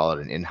did he call it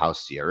an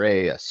in-house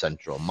CRA, a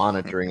central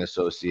monitoring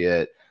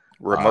associate,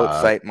 Remote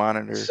uh, site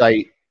monitor.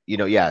 site,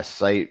 yeah,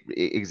 site,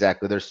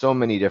 exactly. There's so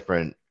many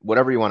different,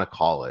 whatever you want to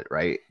call it,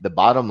 right? The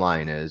bottom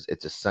line is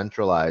it's a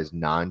centralized,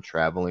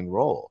 non-traveling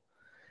role.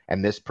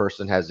 And this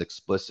person has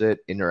explicit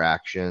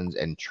interactions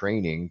and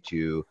training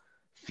to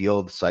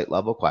field site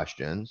level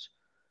questions,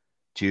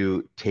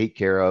 to take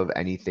care of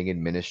anything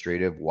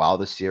administrative while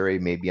the CRA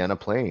may be on a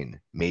plane,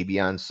 maybe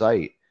on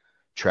site,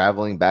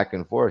 traveling back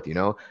and forth.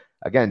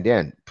 Again,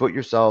 Dan, put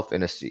yourself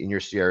in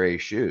your CRA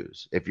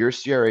shoes. If your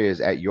CRA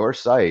is at your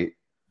site,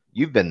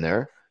 you've been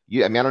there.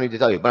 I mean, I don't need to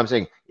tell you, but I'm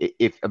saying,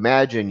 if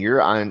imagine you're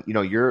on,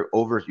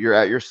 you're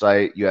at your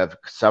site, you have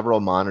several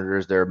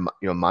monitors, they're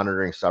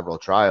monitoring several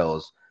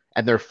trials,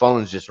 and their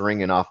phone's just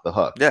ringing off the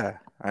hook. Yeah,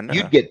 I know.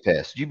 You'd get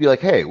pissed. You'd be like,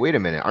 hey, wait a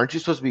minute. Aren't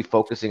you supposed to be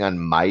focusing on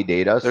my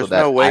data so There's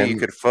that no way you I'm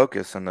could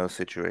focus in those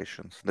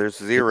situations. There's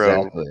zero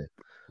exactly. So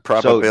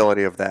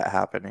probability of that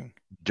happening.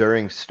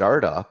 during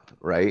startup,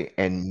 right?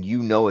 And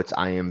it's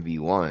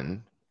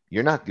IMV1,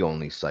 you're not the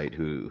only site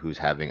who's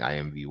having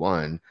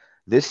IMV1.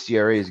 This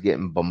CRA is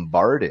getting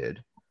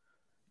bombarded,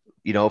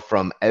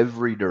 from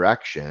every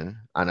direction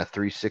on a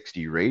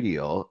 360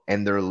 radial,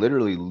 and they're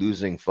literally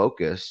losing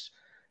focus.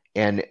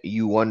 And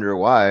you wonder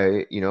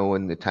why,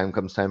 when the time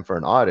comes time for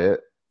an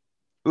audit,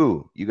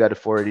 ooh, you got a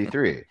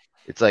 483.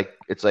 It's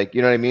like,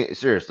 you know what I mean?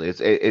 Seriously,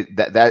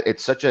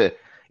 it's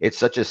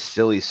such a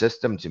silly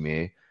system to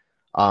me.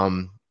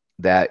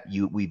 That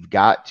we've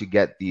got to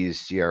get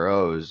these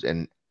CROs,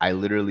 and I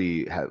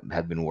literally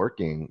have been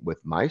working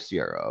with my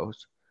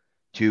CROs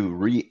to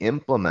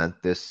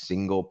re-implement this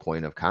single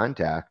point of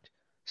contact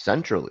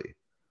centrally,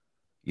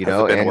 Has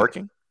it been and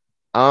working?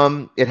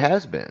 it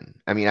has been.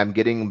 I mean, I'm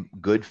getting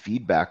good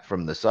feedback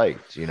from the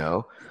sites,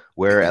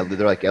 where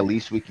they're like, at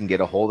least we can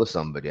get a hold of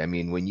somebody. I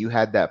mean, when you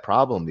had that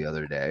problem the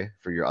other day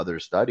for your other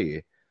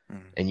study Mm.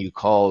 and you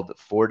called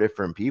 4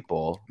 different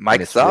people, and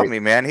Mike it's saw right. me,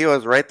 man. He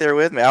was right there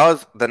with me.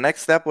 The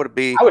next step would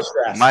be I was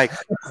stressed. Mike.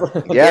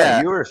 Yeah,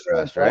 Yeah, you were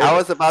stressed, I right?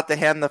 was about to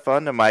hand the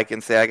phone to Mike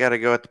and say, I got to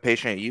go with the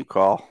patient you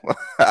call.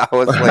 I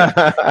was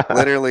like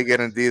literally going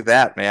to do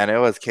that, man. It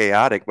was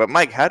chaotic. But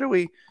Mike,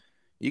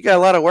 you got a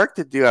lot of work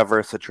to do at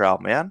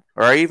Versatrial, man.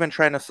 Or are you even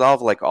trying to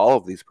solve like all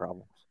of these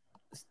problems?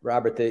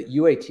 Robert, the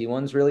UAT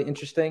one's really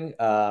interesting.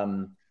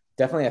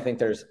 definitely, I think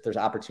there's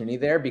opportunity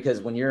there,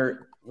 because when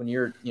you're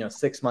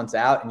 6 months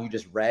out and you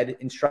just read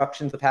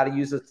instructions of how to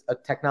use a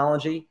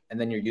technology, and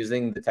then you're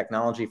using the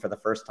technology for the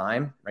first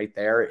time right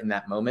there in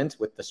that moment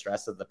with the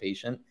stress of the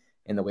patient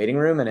in the waiting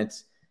room, and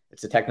it's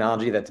a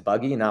technology that's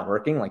buggy and not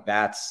working, like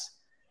that's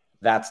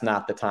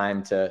not the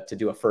time to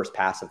do a first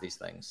pass of these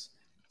things.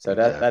 So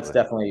that's Exactly.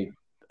 definitely,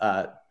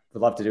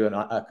 would love to do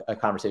a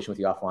conversation with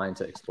you offline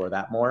to explore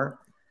that more.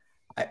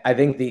 I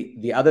think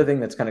the other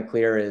thing that's kind of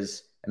clear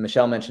is, and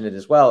Michelle mentioned it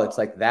as well, it's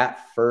like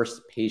that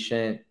first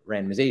patient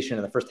randomization,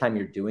 or the first time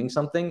you're doing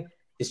something,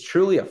 is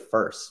truly a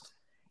first.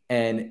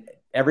 And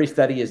every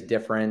study is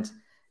different.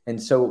 And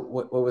so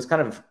what was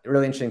kind of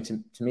really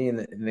interesting to me in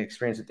the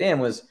experience with Dan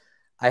was,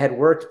 I had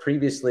worked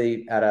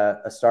previously at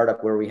a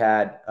startup where we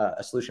had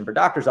a solution for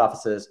doctors'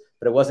 offices,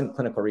 but it wasn't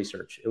clinical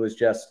research. It was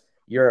just,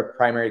 you're a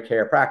primary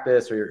care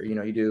practice, or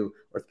you do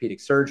orthopedic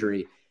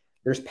surgery.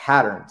 There's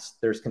patterns,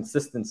 there's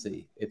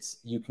consistency.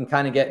 You can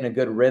kind of get in a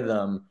good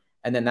rhythm,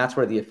 and then that's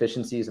where the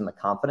efficiencies and the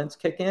confidence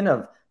kick in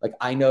of, like,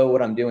 I know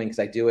what I'm doing because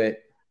I do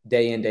it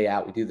day in, day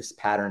out. We do this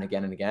pattern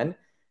again and again.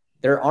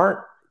 There aren't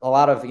a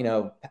lot of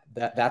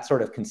that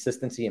sort of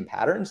consistency and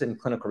patterns in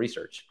clinical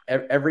research.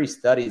 Every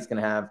study is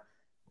going to have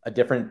a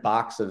different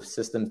box of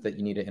systems that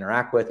you need to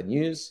interact with and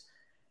use,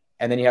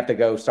 and then you have to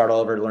go start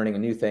all over learning a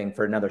new thing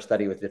for another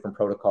study with different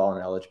protocol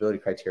and eligibility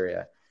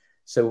criteria.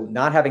 So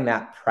not having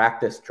that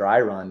practice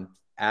dry run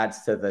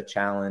adds to the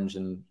challenge,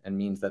 and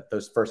means that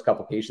those first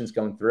couple patients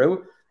going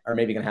through are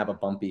maybe going to have a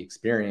bumpy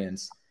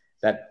experience,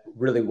 that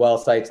really well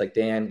sites like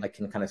Dan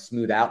can kind of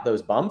smooth out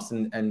those bumps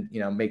and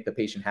make the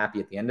patient happy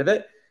at the end of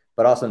it.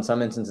 But also in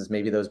some instances,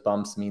 maybe those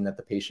bumps mean that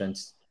the patient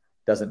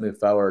doesn't move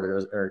forward,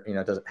 or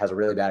has a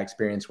really bad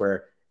experience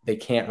where they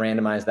can't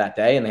randomize that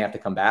day and they have to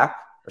come back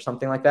or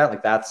something like that.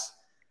 Like that's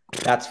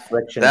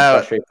friction and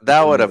frustration.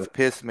 That would have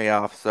pissed me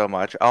off so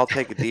much. I'll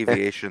take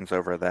deviations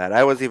over that.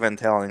 I was even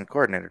telling the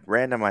coordinator,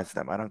 randomize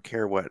them. I don't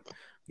care what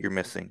you're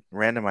missing.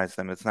 Randomize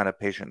them. It's not a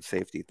patient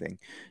safety thing.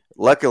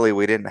 Luckily,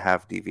 we didn't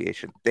have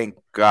deviation. Thank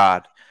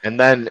God. And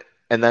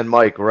then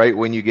Mike, right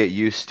when you get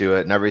used to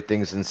it and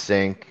everything's in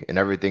sync and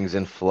everything's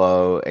in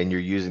flow and you're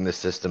using the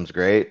systems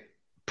great,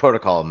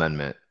 protocol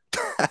amendment.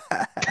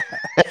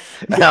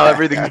 Now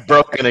everything's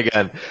broken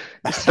again.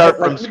 You start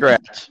from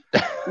scratch.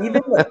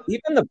 even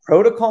the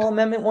protocol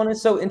amendment one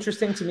is so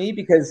interesting to me,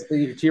 because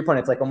to your point,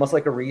 it's like almost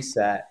like a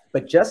reset,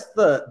 but just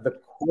the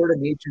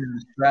coordination and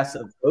the stress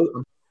of both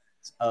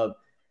of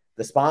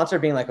the sponsor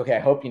being like, okay, I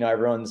hope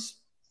everyone's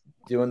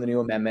doing the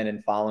new amendment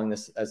and following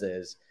this as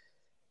is.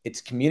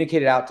 It's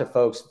communicated out to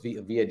folks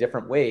via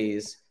different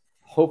ways.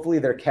 Hopefully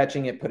they're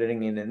catching it,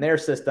 putting it in their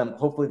system.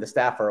 Hopefully the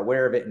staff are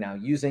aware of it and now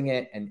using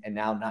it, and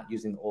now not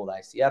using the old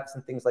ICFs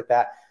and things like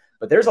that.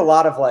 But there's a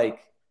lot of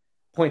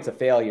points of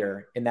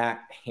failure in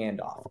that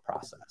handoff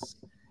process,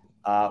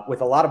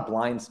 with a lot of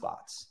blind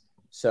spots.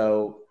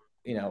 So,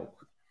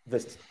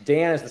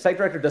 Dan, as the site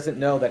director, doesn't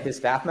know that his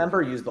staff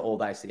member used the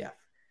old ICF.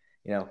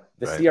 The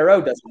Right.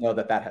 CRO doesn't know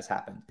that has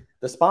happened.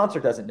 The sponsor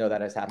doesn't know that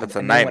has happened. That's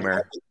a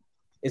nightmare.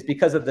 Is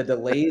because of the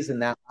delays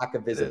and that lack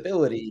of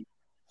visibility.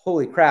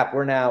 Holy crap,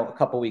 we're now a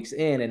couple weeks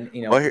in, and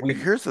Well,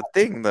 here's the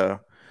thing though.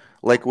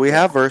 Like, we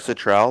have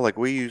Versatrel, like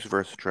we use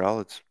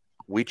Versatrel.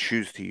 We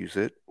choose to use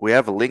it. We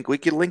have a link. We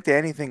can link to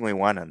anything we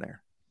want in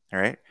there. All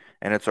right.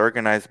 And it's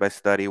organized by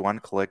study, one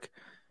click.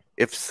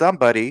 If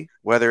somebody,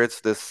 whether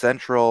it's this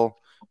central,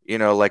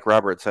 like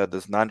Robert said,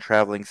 this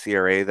non-traveling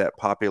CRA that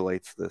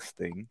populates this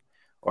thing,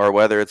 or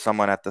whether it's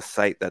someone at the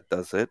site that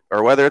does it,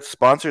 or whether it's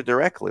sponsored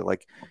directly,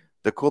 like,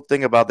 the cool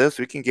thing about this,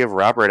 we can give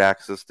Robert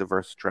access to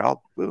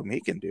Versatrel. Boom,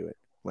 he can do it.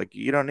 Like,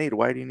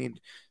 why do you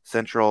need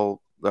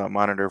central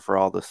monitor for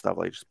all this stuff?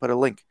 Like, just put a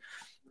link.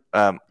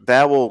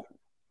 That will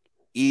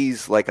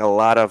ease a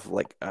lot of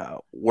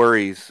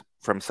worries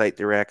from site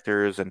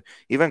directors and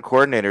even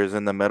coordinators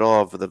in the middle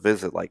of the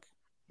visit. Like,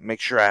 make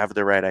sure I have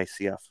the right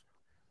ICF,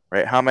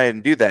 right? How am I going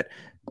to do that?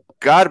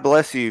 God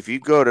bless you if you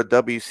go to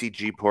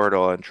WCG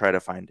portal and try to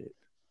find it,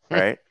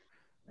 right?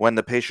 When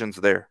the patient's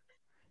there.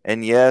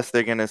 And yes,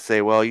 they're going to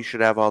say, well, you should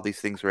have all these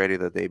things ready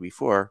the day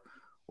before.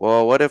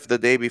 Well, what if the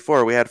day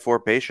before we had 4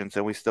 patients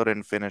and we still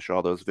didn't finish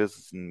all those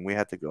visits and we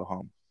had to go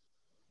home?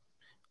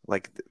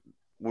 Like,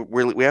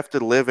 we have to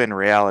live in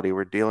reality.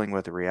 We're dealing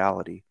with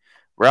reality.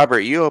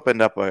 Robert, you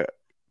opened up a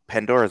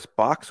Pandora's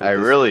box with I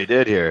this. really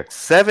did here.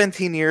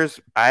 17 years,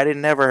 I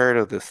never heard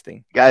of this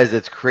thing. Guys,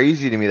 it's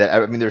crazy to me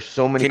that there's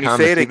so many Can you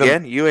comments. say it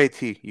again?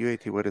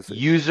 UAT, what is it?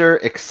 User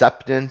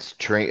acceptance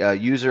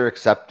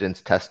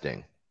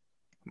testing.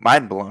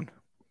 Mind blown.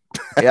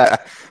 Yeah.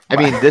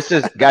 This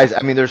is, guys,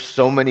 there's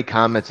so many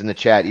comments in the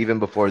chat even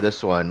before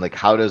this one. Like,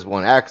 how does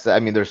one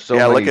access? There's so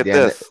many. Look at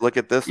this. Look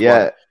at this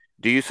Yeah. one.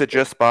 Do you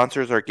suggest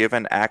sponsors are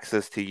given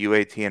access to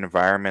UAT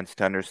environments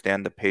to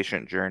understand the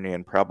patient journey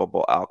and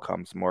probable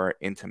outcomes more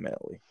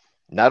intimately?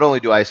 Not only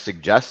do I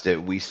suggest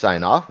it, we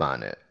sign off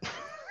on it.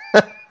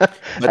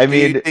 But do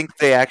you think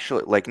they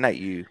actually, not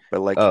you,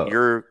 but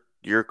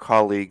your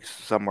colleagues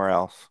somewhere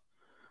else,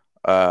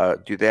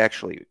 do they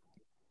actually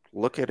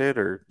look at it,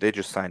 or they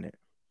just sign it?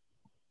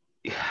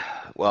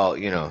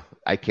 Well,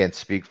 I can't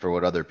speak for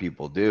what other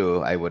people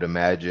do. I would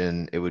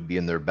imagine it would be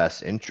in their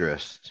best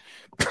interest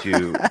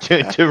to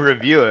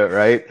review it,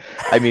 right?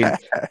 I mean,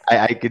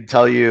 I could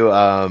tell you,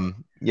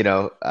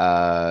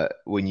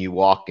 when you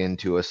walk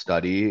into a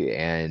study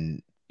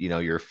and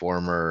your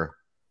former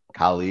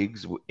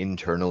colleagues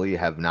internally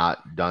have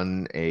not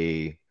done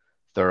a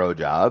thorough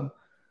job,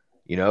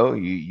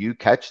 you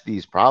catch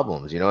these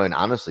problems, and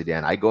honestly,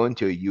 Dan, I go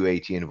into a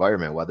UAT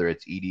environment, whether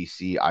it's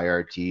EDC,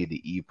 IRT,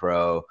 the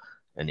ePro,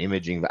 and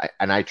imaging,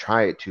 and I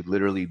try to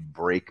literally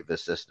break the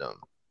system.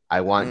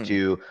 I want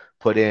to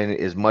put in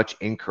as much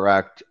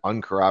incorrect,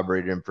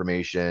 uncorroborated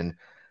information.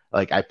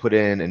 Like I put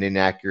in an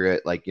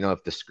inaccurate, like,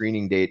 if the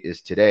screening date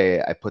is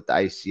today, I put the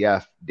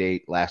ICF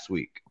date last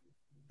week,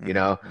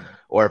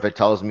 or if it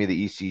tells me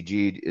the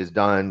ECG is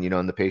done,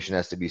 and the patient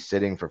has to be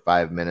sitting for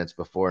 5 minutes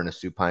before in a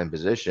supine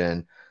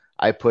position,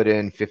 I put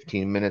in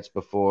 15 minutes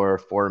before,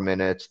 4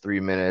 minutes, 3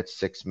 minutes,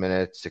 6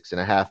 minutes,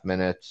 6.5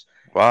 minutes.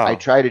 I Wow.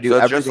 try to do So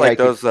it's just everything I like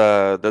can.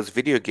 those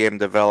video game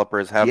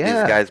developers have these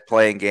Yeah, guys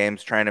playing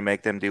games trying to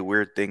make them do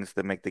weird things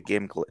to make the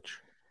game glitch.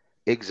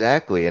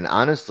 exactly. And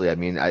honestly, I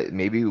mean,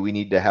 maybe we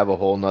need to have a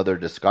whole nother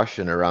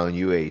discussion around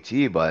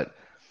UAT, but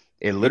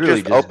it You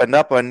literally just just, opened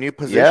up a new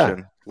yeah.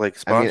 position. Like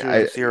I mean, sponsors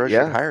and CROs should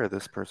yeah, hire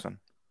this person.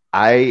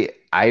 I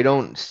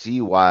don't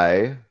see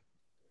why,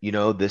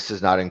 this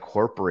is not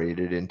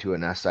incorporated into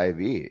an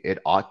SIV. It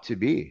ought to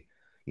be,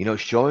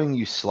 showing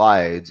you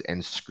slides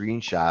and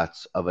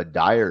screenshots of a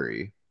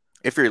diary.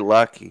 If you're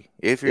lucky.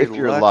 If you're If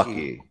you're lucky.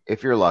 lucky,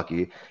 if you're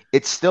lucky,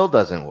 it still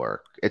doesn't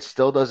work. It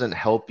still doesn't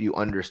help you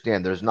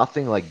understand. There's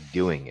nothing like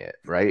doing it,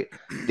 right?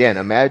 Dan,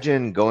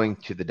 imagine going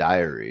to the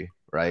diary,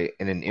 right,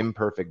 in an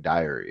imperfect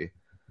diary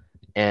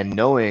and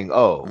knowing,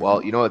 oh,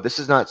 well, you know what, this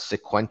is not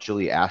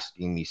sequentially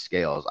asking me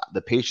scales.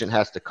 The patient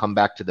has to come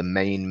back to the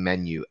main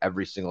menu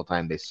every single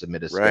time they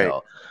submit a Right.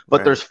 scale, but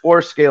Right. there's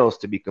 4 scales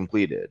to be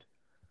completed.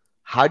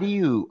 How do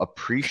you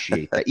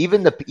appreciate that?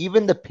 Even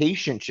the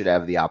patient should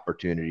have the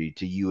opportunity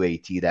to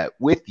UAT that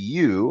with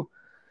you.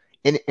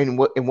 And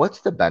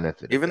what's the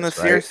benefit of Even the this,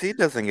 right? CRC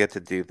doesn't get to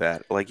do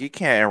that. Like you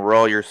can't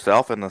enroll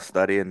yourself in the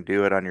study and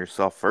do it on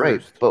yourself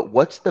Right. first. But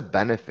what's the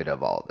benefit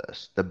of all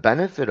this? The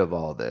benefit of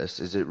all this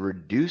is it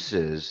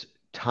reduces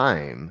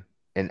time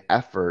and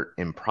effort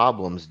and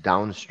problems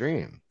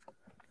downstream.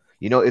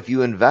 If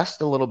you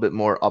invest a little bit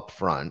more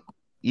upfront,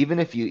 even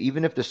if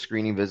the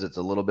screening visit's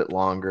a little bit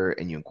longer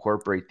and you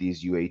incorporate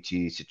these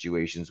UAT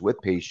situations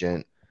with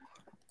patient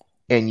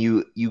and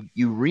you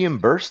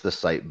reimburse the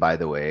site, by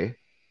the way,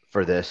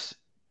 for this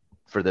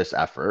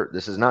effort.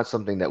 This is not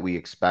something that we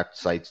expect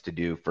sites to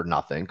do for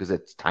nothing because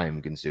it's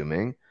time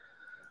consuming.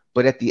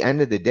 But at the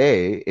end of the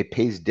day, it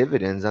pays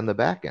dividends on the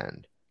back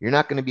end. You're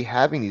not going to be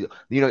having these,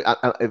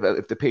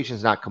 if the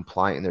patient's not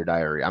compliant in their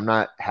diary, I'm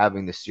not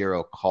having the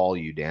CRO call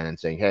you, Dan, and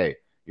saying, hey,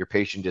 your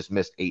patient just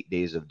missed 8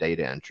 days of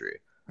data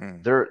entry.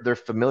 Hmm. They're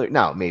familiar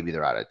now. Maybe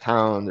they're out of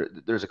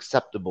town. There's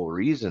acceptable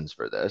reasons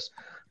for this,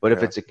 but if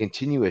Yeah. it's a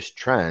continuous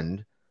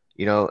trend,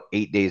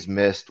 8 days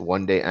missed,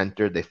 1 day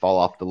entered, they fall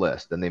off the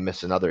list, then they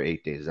miss another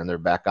 8 days, and they're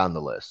back on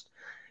the list.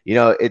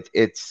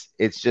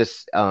 It's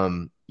just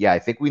yeah, I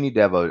think we need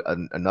to have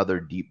another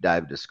deep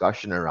dive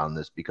discussion around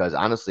this because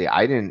honestly,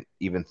 I didn't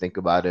even think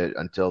about it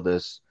until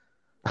this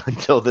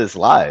until this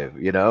live.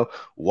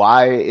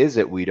 Why is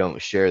it we don't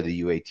share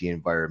the UAT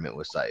environment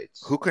with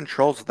sites? Who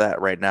controls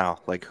that right now?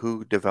 Like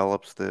who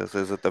develops this?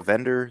 Is it the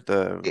vendor?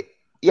 It,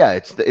 yeah,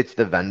 it's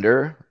the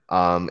vendor,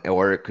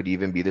 or it could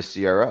even be the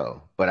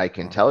CRO. But I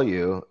can Oh, tell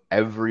you,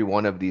 every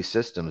one of these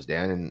systems,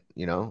 Dan,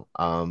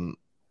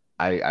 and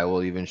I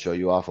will even show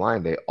you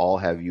offline. They all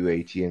have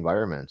UAT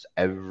environments,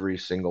 every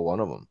single one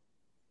of them.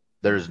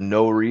 There's hmm.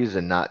 no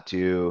reason not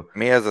to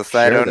Me as a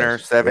site share owner,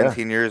 this. Yeah,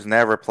 17 years,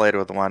 never played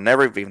with one,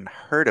 never even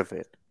heard of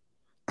it.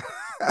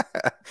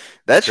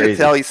 it's That should crazy.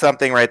 tell you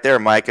something right there,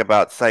 Mike,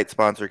 about site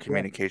sponsor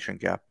Yeah. communication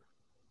gap.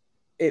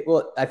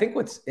 Well, I think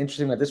what's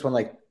interesting about this one,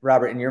 like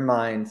Robert, in your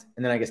mind,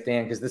 and then I guess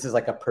Dan, because this is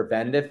like a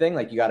preventative thing,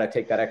 like you got to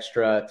take that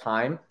extra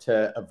time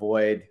to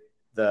avoid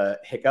the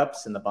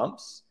hiccups and the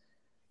bumps.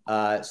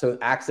 So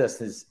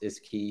access is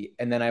key.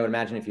 And then I would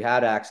imagine if you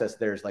had access,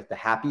 there's like the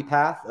happy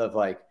path of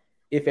like,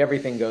 if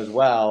everything goes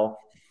well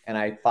and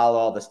I follow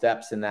all the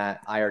steps in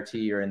that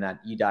IRT or in that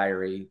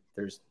e-diary,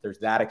 there's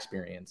that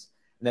experience.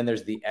 And then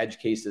there's the edge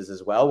cases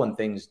as well when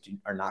things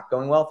are not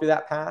going well through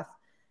that path.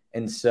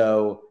 And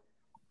so,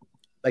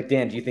 like,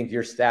 Dan, do you think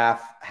your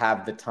staff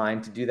have the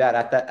time to do that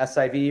at that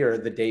SIV or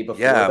the day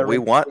before Yeah, the we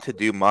race? want to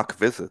do mock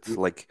visits.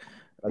 Like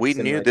Like we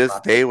knew simulation this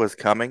mock day visits? was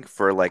coming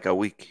for like a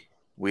week.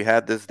 We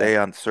had this Okay.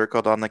 day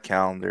circled on the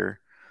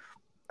calendar.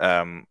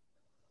 Um,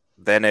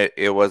 then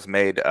it was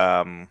made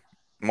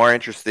more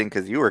interesting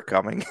because you were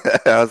coming.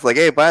 I was like,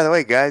 hey, by the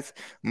way, guys,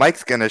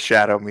 Mike's gonna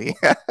shadow me.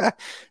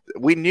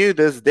 We knew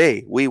this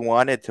day. We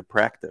wanted to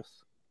practice.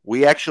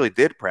 We actually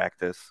did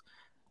practice.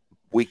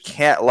 We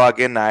can't log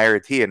into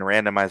IRT and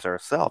randomize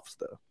ourselves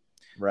though.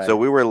 So Right.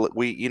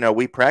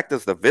 we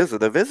practiced the visit.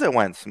 The visit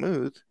went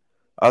smooth,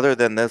 other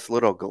than this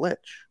little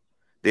glitch.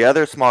 The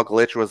other small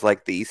glitch was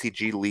like the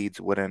ECG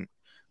leads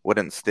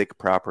wouldn't stick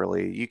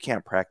properly. You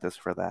can't practice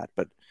for that.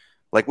 But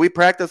like we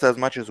practiced as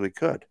much as we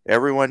could.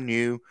 Everyone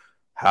knew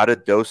how to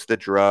dose the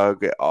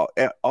drug,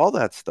 all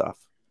that stuff.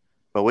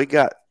 But we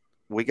got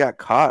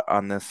caught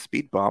on this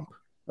speed bump,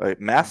 a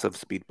massive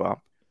speed bump,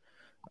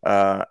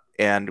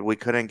 and we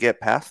couldn't get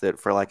past it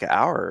for like an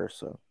hour or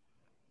so.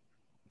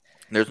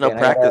 There's no Dan,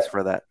 practice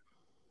for that.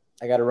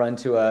 I got to run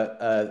to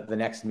the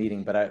next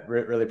meeting, but I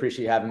really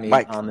appreciate you having me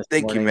Mike, on this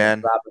thank you, morning.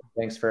 And man. Robert,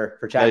 thanks for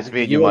chatting. Nice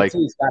meeting The you, Mike.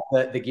 UAT's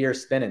got the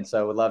gears spinning,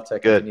 so we'd love to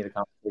Good. continue the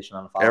conversation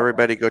on the follow-up.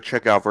 Everybody go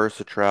check out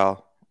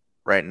Versatrial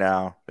right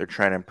now. They're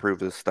trying to improve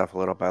this stuff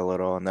little by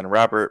little. And then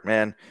Robert,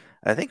 man,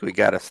 I think we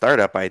got a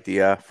startup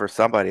idea for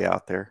somebody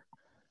out there.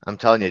 I'm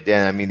telling you,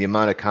 Dan, I mean, the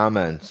amount of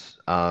comments,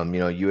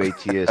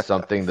 UAT is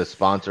something the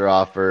sponsor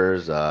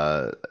offers.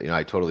 I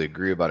totally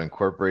agree about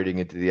incorporating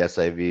into the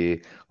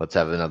SIV. Let's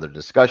have another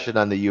discussion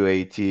on the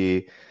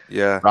UAT.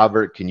 Yeah.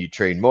 Robert, can you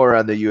train more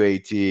on the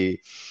UAT?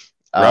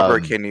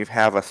 Robert, can you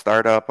have a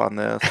startup on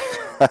this?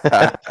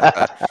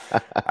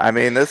 I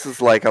mean, this is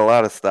like a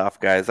lot of stuff,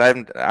 guys.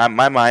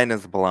 My mind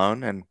is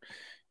blown, and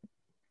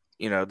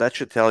that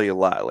should tell you a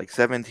lot. Like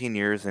 17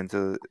 years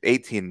into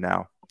 18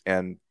 now,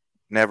 and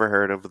never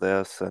heard of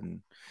this,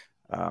 and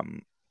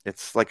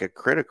it's like a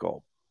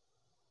critical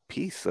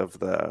piece of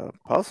the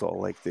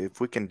puzzle. Like if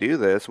we can do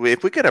this,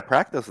 if we could have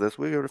practiced this,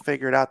 we would have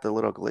figured out the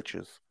little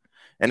glitches.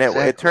 And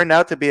Exactly. it turned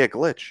out to be a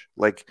glitch.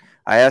 Like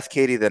I asked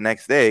Katie the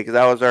next day because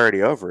I was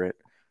already over it.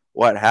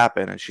 What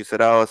happened? And she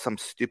said, "Oh, it's some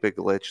stupid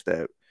glitch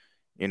that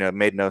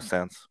made no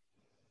sense."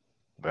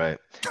 Right.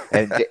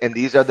 And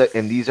these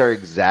are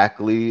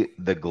exactly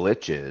the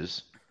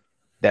glitches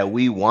that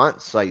we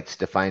want sites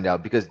to find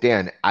out, because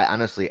Dan, I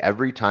honestly,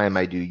 every time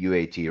I do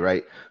UAT,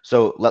 right?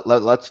 So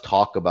let's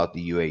talk about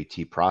the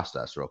UAT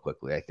process real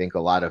quickly. I think a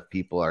lot of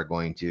people are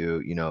going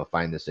to,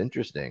 find this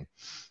interesting.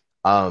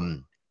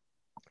 And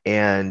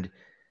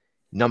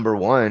number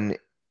one,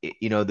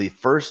 the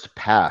first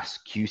pass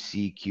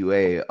QC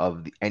QA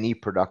of any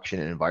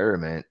production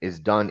environment is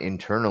done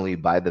internally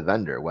by the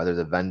vendor, whether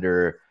the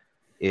vendor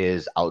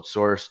is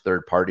outsourced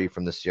third party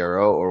from the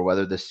CRO or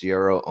whether the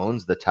CRO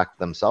owns the tech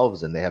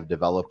themselves and they have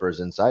developers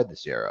inside the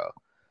CRO.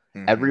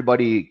 Mm-hmm.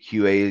 Everybody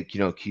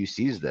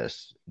QCs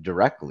this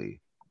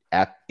directly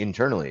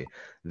internally.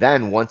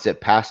 Then once it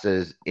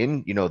passes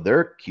in,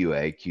 their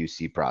QA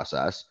QC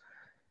process,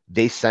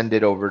 they send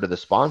it over to the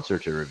sponsor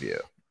to review,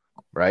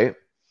 right?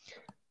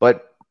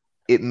 But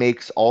it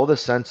makes all the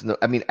sense.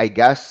 I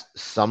guess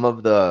some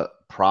of the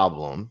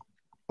problem,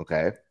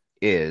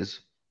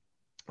 is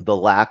the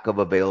lack of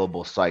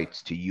available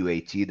sites to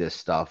UAT this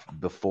stuff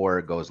before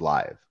it goes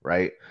live,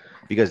 right?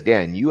 Because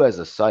Dan, you as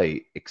a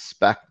site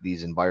expect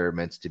these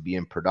environments to be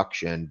in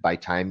production by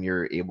time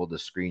you're able to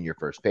screen your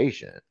first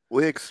patient.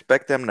 We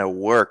expect them to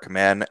work,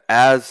 man.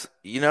 As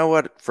you know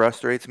what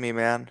frustrates me,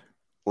 man?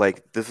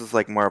 Like this is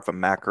like more of a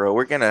macro.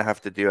 We're gonna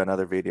have to do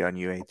another video on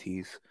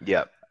UATs.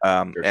 Yeah.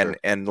 And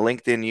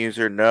LinkedIn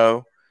user,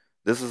 no,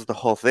 this is the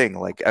whole thing.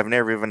 Like I've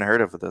never even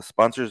heard of this.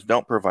 Sponsors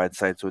don't provide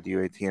sites with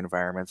UAT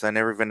environments. I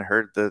never even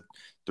heard the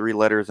 3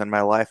 letters in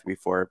my life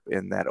before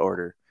in that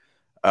order.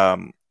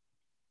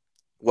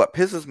 What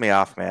pisses me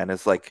off, man,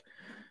 is like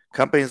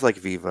companies like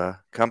Viva,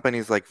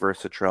 companies like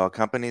Versatrial,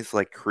 companies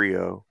like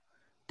Creo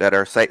that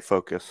are site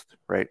focused,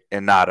 right?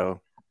 And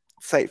Nato,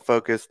 site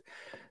focused.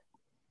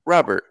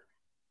 Robert,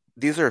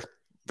 these are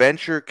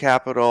venture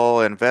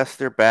capital,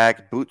 investor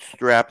backed,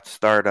 bootstrapped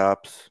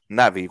startups,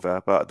 not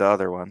Viva, but the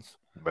other ones.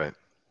 Right.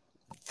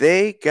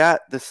 They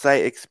got the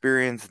site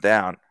experience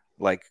down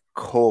like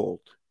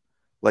cold.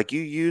 Like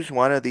you use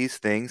one of these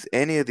things,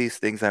 any of these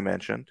things I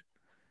mentioned,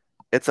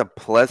 it's a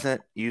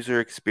pleasant user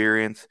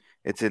experience.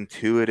 It's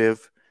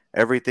intuitive.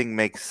 Everything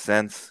makes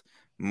sense.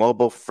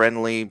 Mobile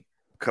friendly,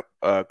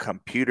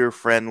 computer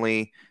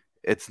friendly.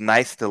 It's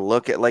nice to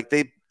look at. Like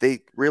they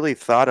really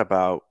thought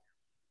about,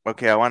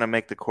 okay, I want to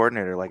make the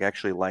coordinator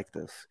actually like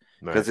this,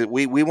 because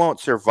we won't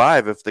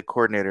survive if the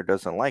coordinator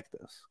doesn't like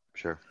this.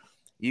 Sure.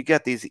 You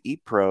get these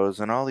ePros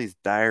and all these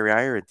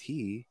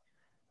IRT,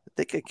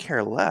 they could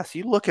care less.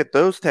 You look at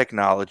those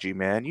technology,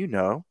 man,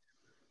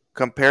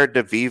 compared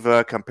to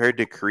Viva, compared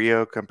to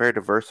Creo, compared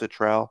to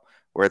Versatrial,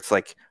 where it's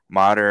like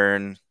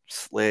modern,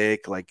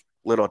 slick, like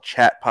little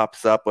chat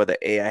pops up with an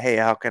AI, hey,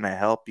 how can I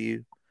help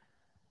you?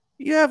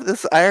 You have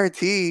this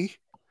IRT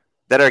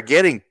that are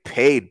getting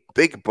paid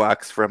big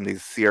bucks from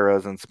these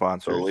CROs and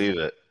sponsors. Believe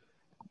it.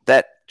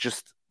 That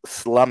just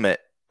slum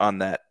it on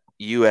that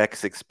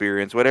UX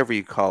experience, whatever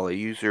you call it,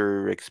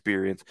 user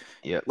experience.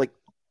 Yeah. Like,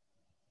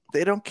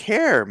 they don't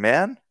care,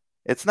 man.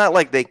 It's not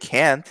like they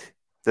can't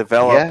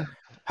develop. Yeah.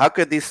 How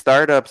could these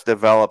startups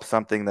develop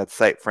something that's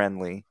site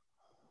friendly?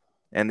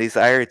 And these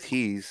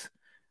IRTs,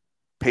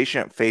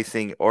 patient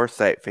facing or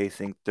site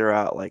facing, throw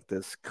out like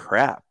this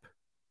crap.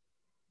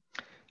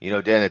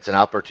 Dan, it's an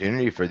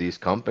opportunity for these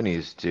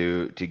companies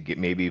to get,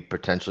 maybe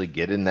potentially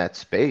get in that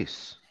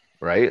space,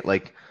 right?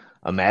 Like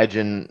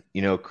imagine,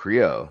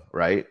 Creo,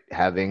 right?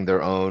 Having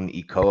their own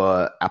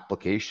eCOA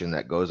application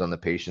that goes on the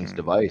patient's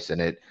device,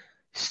 and it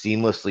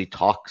seamlessly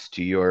talks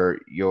to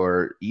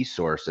your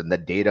e-source, and the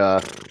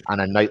data on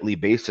a nightly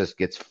basis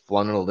gets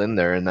funneled in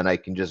there, and then I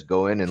can just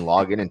go in and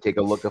log in and take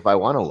a look if I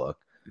want to look.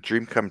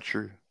 Dream come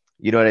true.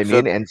 You know what I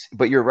So, mean?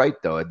 But you're right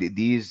though.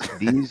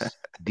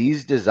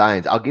 These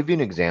designs, I'll give you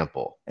an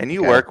example. and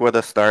you Okay. work with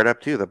a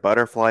startup too, the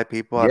butterfly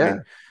people. I Yeah.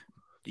 mean,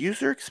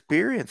 user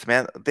experience,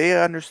 man.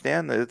 They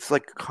understand that it's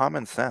like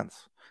common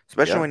sense,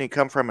 especially Yeah. when you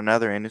come from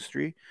another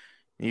industry.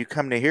 You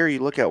come to here, you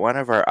look at one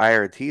of our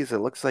IRTs, it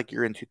looks like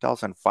you're in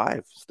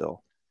 2005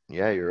 still.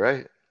 Yeah, you're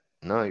right.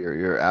 No,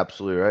 you're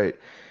absolutely right.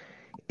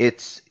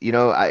 It's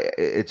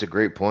a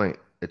great point.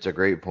 It's a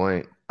great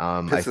point.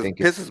 I think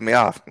Pisses me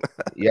off.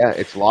 yeah,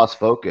 it's lost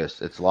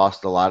focus. It's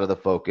lost a lot of the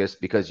focus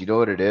because you know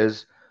what it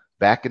is?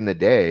 Back in the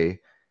day,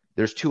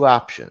 there's two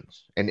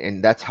options.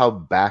 And that's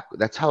how,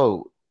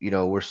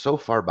 we're so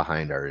far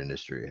behind our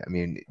industry. I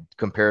mean,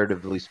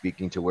 comparatively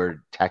speaking to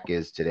where tech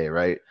is today,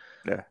 right?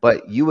 Yeah.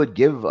 But you would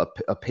give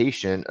a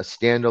patient a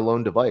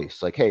standalone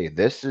device. Like, hey,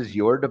 this is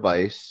your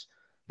device.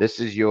 This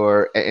is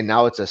and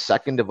now it's a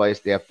second device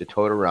they have to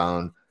tote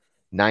around.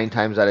 9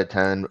 times out of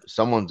 10,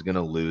 someone's going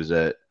to lose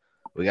it.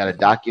 We got to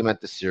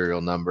document the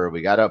serial number.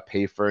 We got to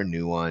pay for a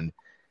new one.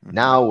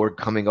 Now we're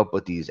coming up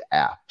with these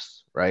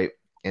apps, right?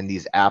 And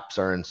these apps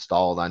are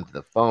installed onto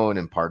the phone.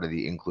 And part of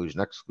the inclusion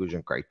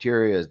exclusion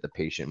criteria is the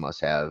patient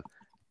must have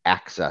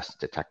access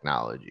to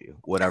technology,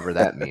 whatever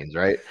that means,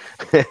 right?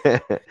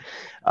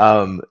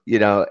 And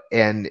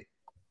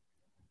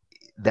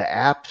the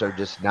apps are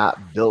just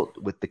not built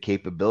with the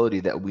capability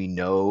that we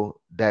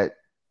know that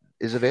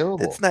is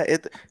available. It's not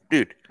it,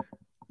 dude.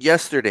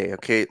 Yesterday,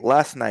 okay,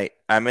 last night,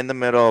 I'm in the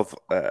middle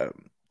of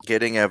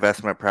getting an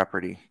investment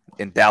property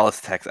in Dallas,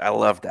 Texas. I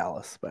love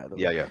Dallas, by the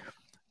way. Yeah.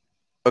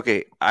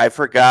 Okay, I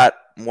forgot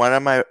one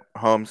of my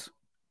homes,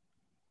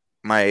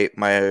 my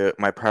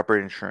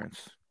property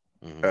insurance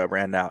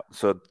ran out.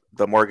 So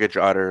the mortgage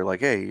auditor, like,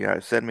 hey, yeah,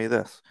 send me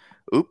this.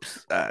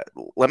 Oops,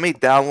 let me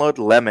download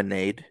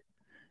Lemonade.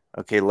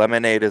 Okay,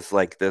 Lemonade is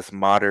like this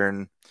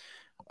modern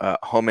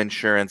home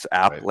insurance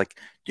app. Right. Like,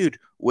 dude,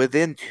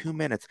 within 2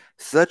 minutes,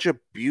 such a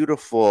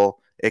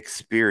beautiful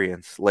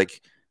experience.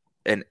 Like,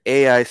 an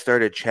AI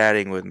started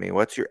chatting with me.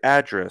 What's your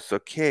address?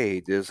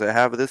 Okay, does it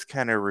have this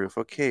kind of roof?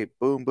 Okay,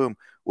 boom, boom.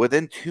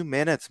 Within 2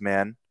 minutes,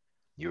 man.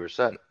 You were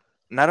set.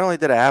 Not only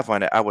did I have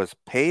one, I was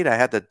paid. I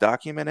had the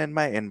document in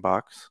my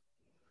inbox.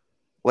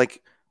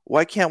 Like,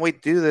 why can't we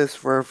do this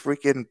for a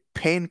freaking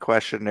pain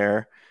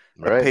questionnaire?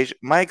 A Right. patient.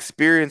 My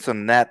experience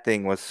on that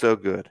thing was so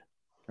good,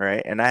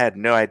 right? And I had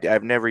no idea.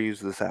 I've never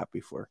used this app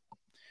before.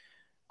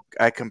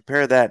 I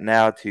compare that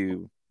now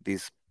to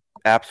these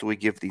apps we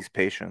give these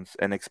patients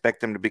and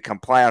expect them to be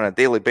compliant on a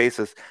daily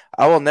basis.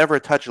 I will never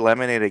touch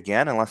Lemonade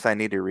again unless I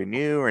need to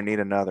renew or need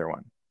another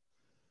one.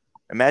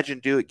 Imagine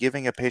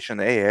giving a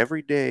patient, hey,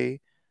 every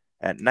day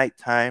at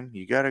nighttime,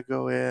 you got to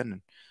go in,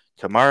 and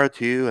tomorrow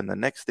too, and the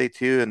next day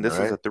too, and this is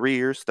Right. a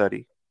 3-year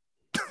study.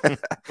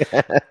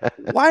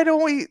 Why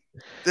don't we?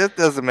 That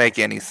doesn't make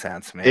any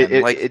sense, man.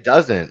 It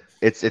doesn't.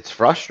 It's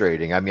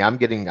frustrating. I mean, I'm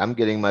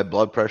getting my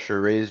blood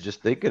pressure raised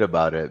just thinking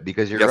about it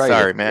because you're Yeah, right.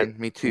 sorry, man.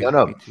 Me too.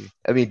 No. Me too.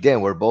 I mean,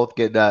 Dan, we're both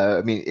getting.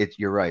 I mean,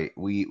 you're right.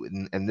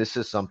 And this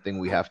is something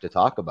we have to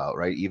talk about,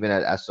 right? Even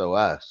at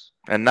SOS.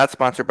 And not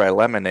sponsored by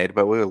Lemonade,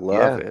 but we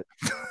love Yeah. it.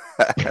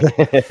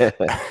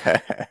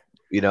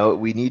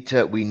 We need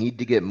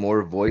to get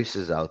more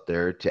voices out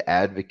there to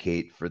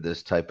advocate for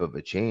this type of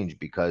a change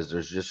because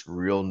there's just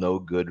real no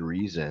good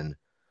reason.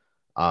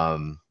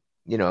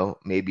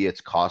 Maybe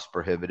it's cost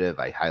prohibitive.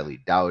 I highly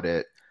doubt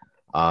it.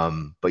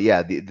 But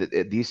yeah,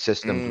 these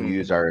systems we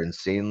use are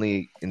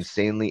insanely You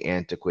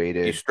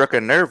antiquated. struck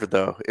a nerve,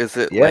 though. Is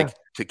it Yeah. like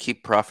to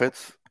keep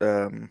profits?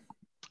 I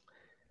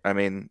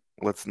mean,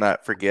 let's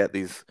not forget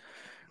these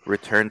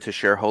return to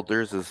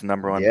shareholders is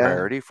number one Yeah.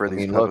 priority for I these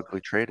mean, look,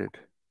 publicly traded.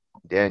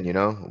 Dan,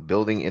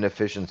 building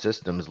inefficient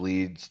systems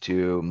leads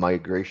to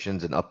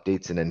migrations and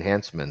updates and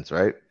enhancements,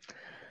 right?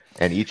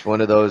 And each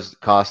one of those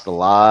costs a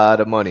lot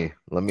of money,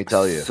 let me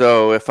tell you.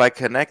 So if I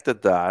connect the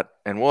dot,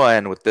 and we'll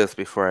end with this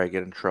before I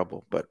get in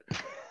trouble, but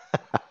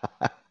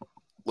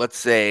let's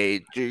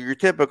say your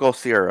typical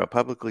CRO,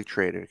 publicly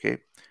traded, okay?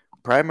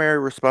 Primary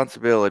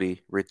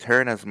responsibility,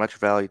 return as much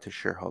value to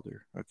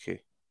shareholder.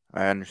 Okay,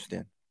 I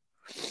understand.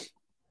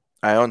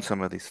 I own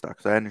some of these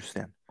stocks. I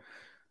understand.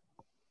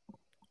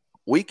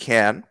 We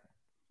can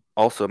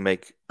also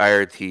make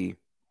IRT,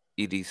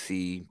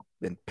 EDC,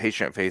 and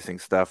patient-facing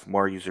stuff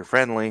more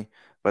user-friendly,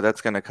 but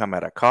that's going to come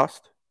at a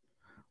cost.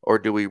 Or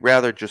do we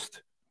rather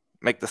just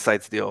make the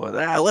sites deal with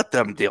it? Let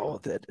them deal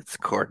with it. It's a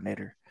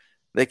coordinator.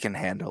 They can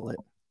handle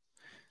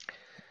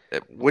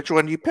it. Which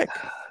one do you pick?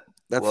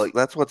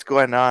 That's what's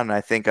going on,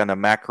 I think, on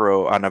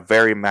a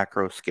very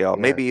macro scale.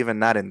 Yeah. Maybe even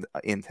not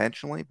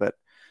intentionally, but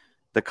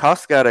the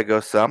cost got to go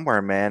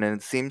somewhere, man. And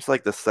it seems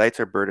like the sites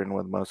are burdened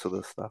with most of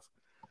this stuff.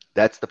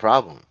 That's the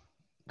problem.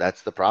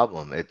 That's the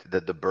problem.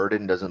 The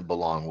burden doesn't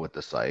belong with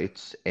the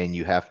sites, and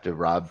you have to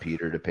rob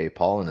Peter to pay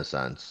Paul in a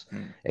sense.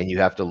 And you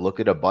have to look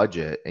at a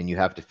budget, and you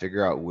have to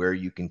figure out where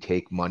you can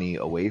take money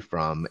away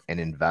from and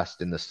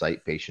invest in the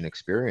site patient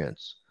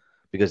experience.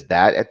 because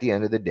that at the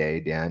end of the day,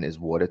 Dan, is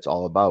what it's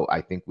all about.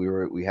 I think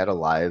we had a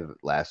live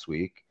last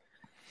week,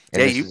 Yeah,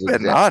 and this you've is been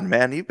exact. on,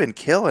 man. You've been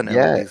killing it with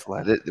Yeah, these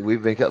live.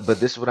 we've been, but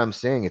this is what I'm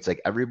saying. It's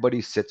like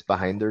everybody sits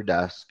behind their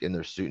desk in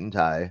their suit and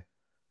tie,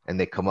 and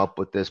they come up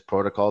with this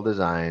protocol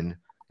design,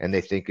 and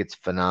they think it's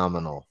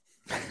phenomenal.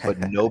 But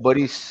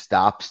nobody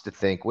stops to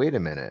think, wait a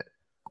minute,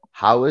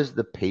 how is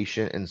the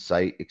patient and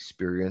site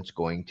experience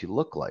going to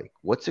look like?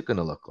 What's it going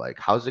to look like?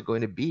 How's it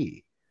going to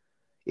be?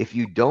 If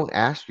you don't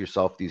ask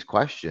yourself these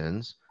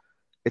questions,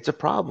 it's a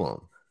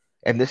problem.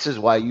 And this is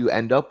why you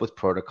end up with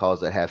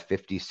protocols that have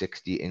 50,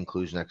 60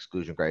 inclusion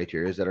exclusion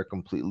criteria that are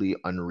completely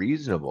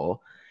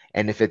unreasonable.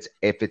 And if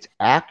it's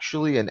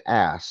actually an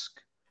ask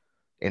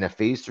in a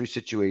phase 3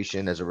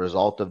 situation as a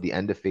result of the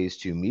end of phase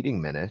 2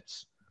 meeting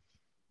minutes,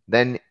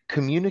 then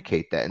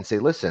communicate that and say,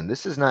 listen,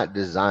 this is not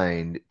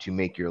designed to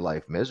make your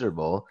life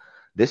miserable.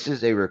 This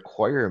is a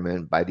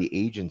requirement by the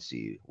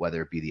agency,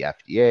 whether it be the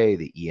FDA,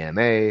 the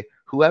EMA,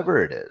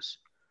 whoever it is.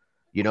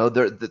 You know,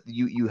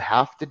 you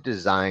have to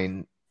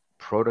design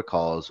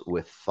protocols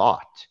with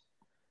thought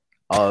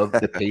of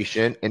the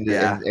patient and,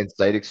 Yeah. and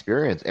site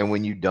experience. And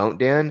when you don't,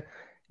 Dan,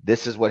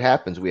 this is what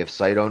happens. We have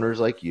site owners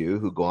like you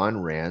who go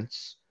on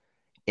rants,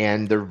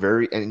 and they're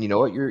and you know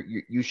what,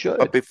 you But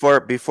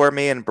should. before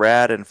me and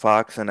Brad and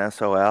Fox and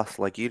SOS,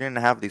 like you didn't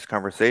have these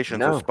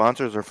conversations, or No.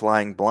 sponsors are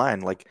flying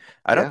blind. Like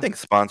I don't Yeah. think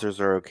sponsors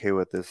are okay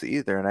with this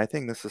either, and I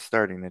think this is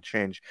starting to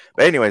change.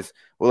 But anyways,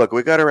 well, look,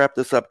 we got to wrap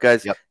this up,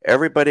 guys. Yep.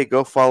 Everybody,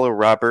 go follow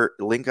Robert.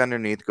 Link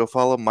underneath. Go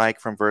follow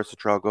Mike from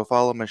Versatrol. Go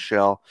follow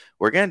Michelle.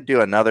 We're gonna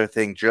do another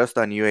thing just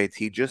on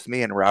UAT, just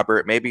me and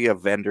Robert. Maybe a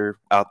vendor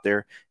out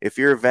there. If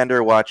you're a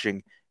vendor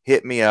watching,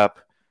 hit me up.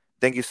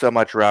 Thank you so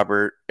much,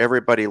 Robert.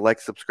 Everybody, like,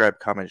 subscribe,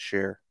 comment,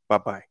 share. Bye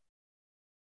bye.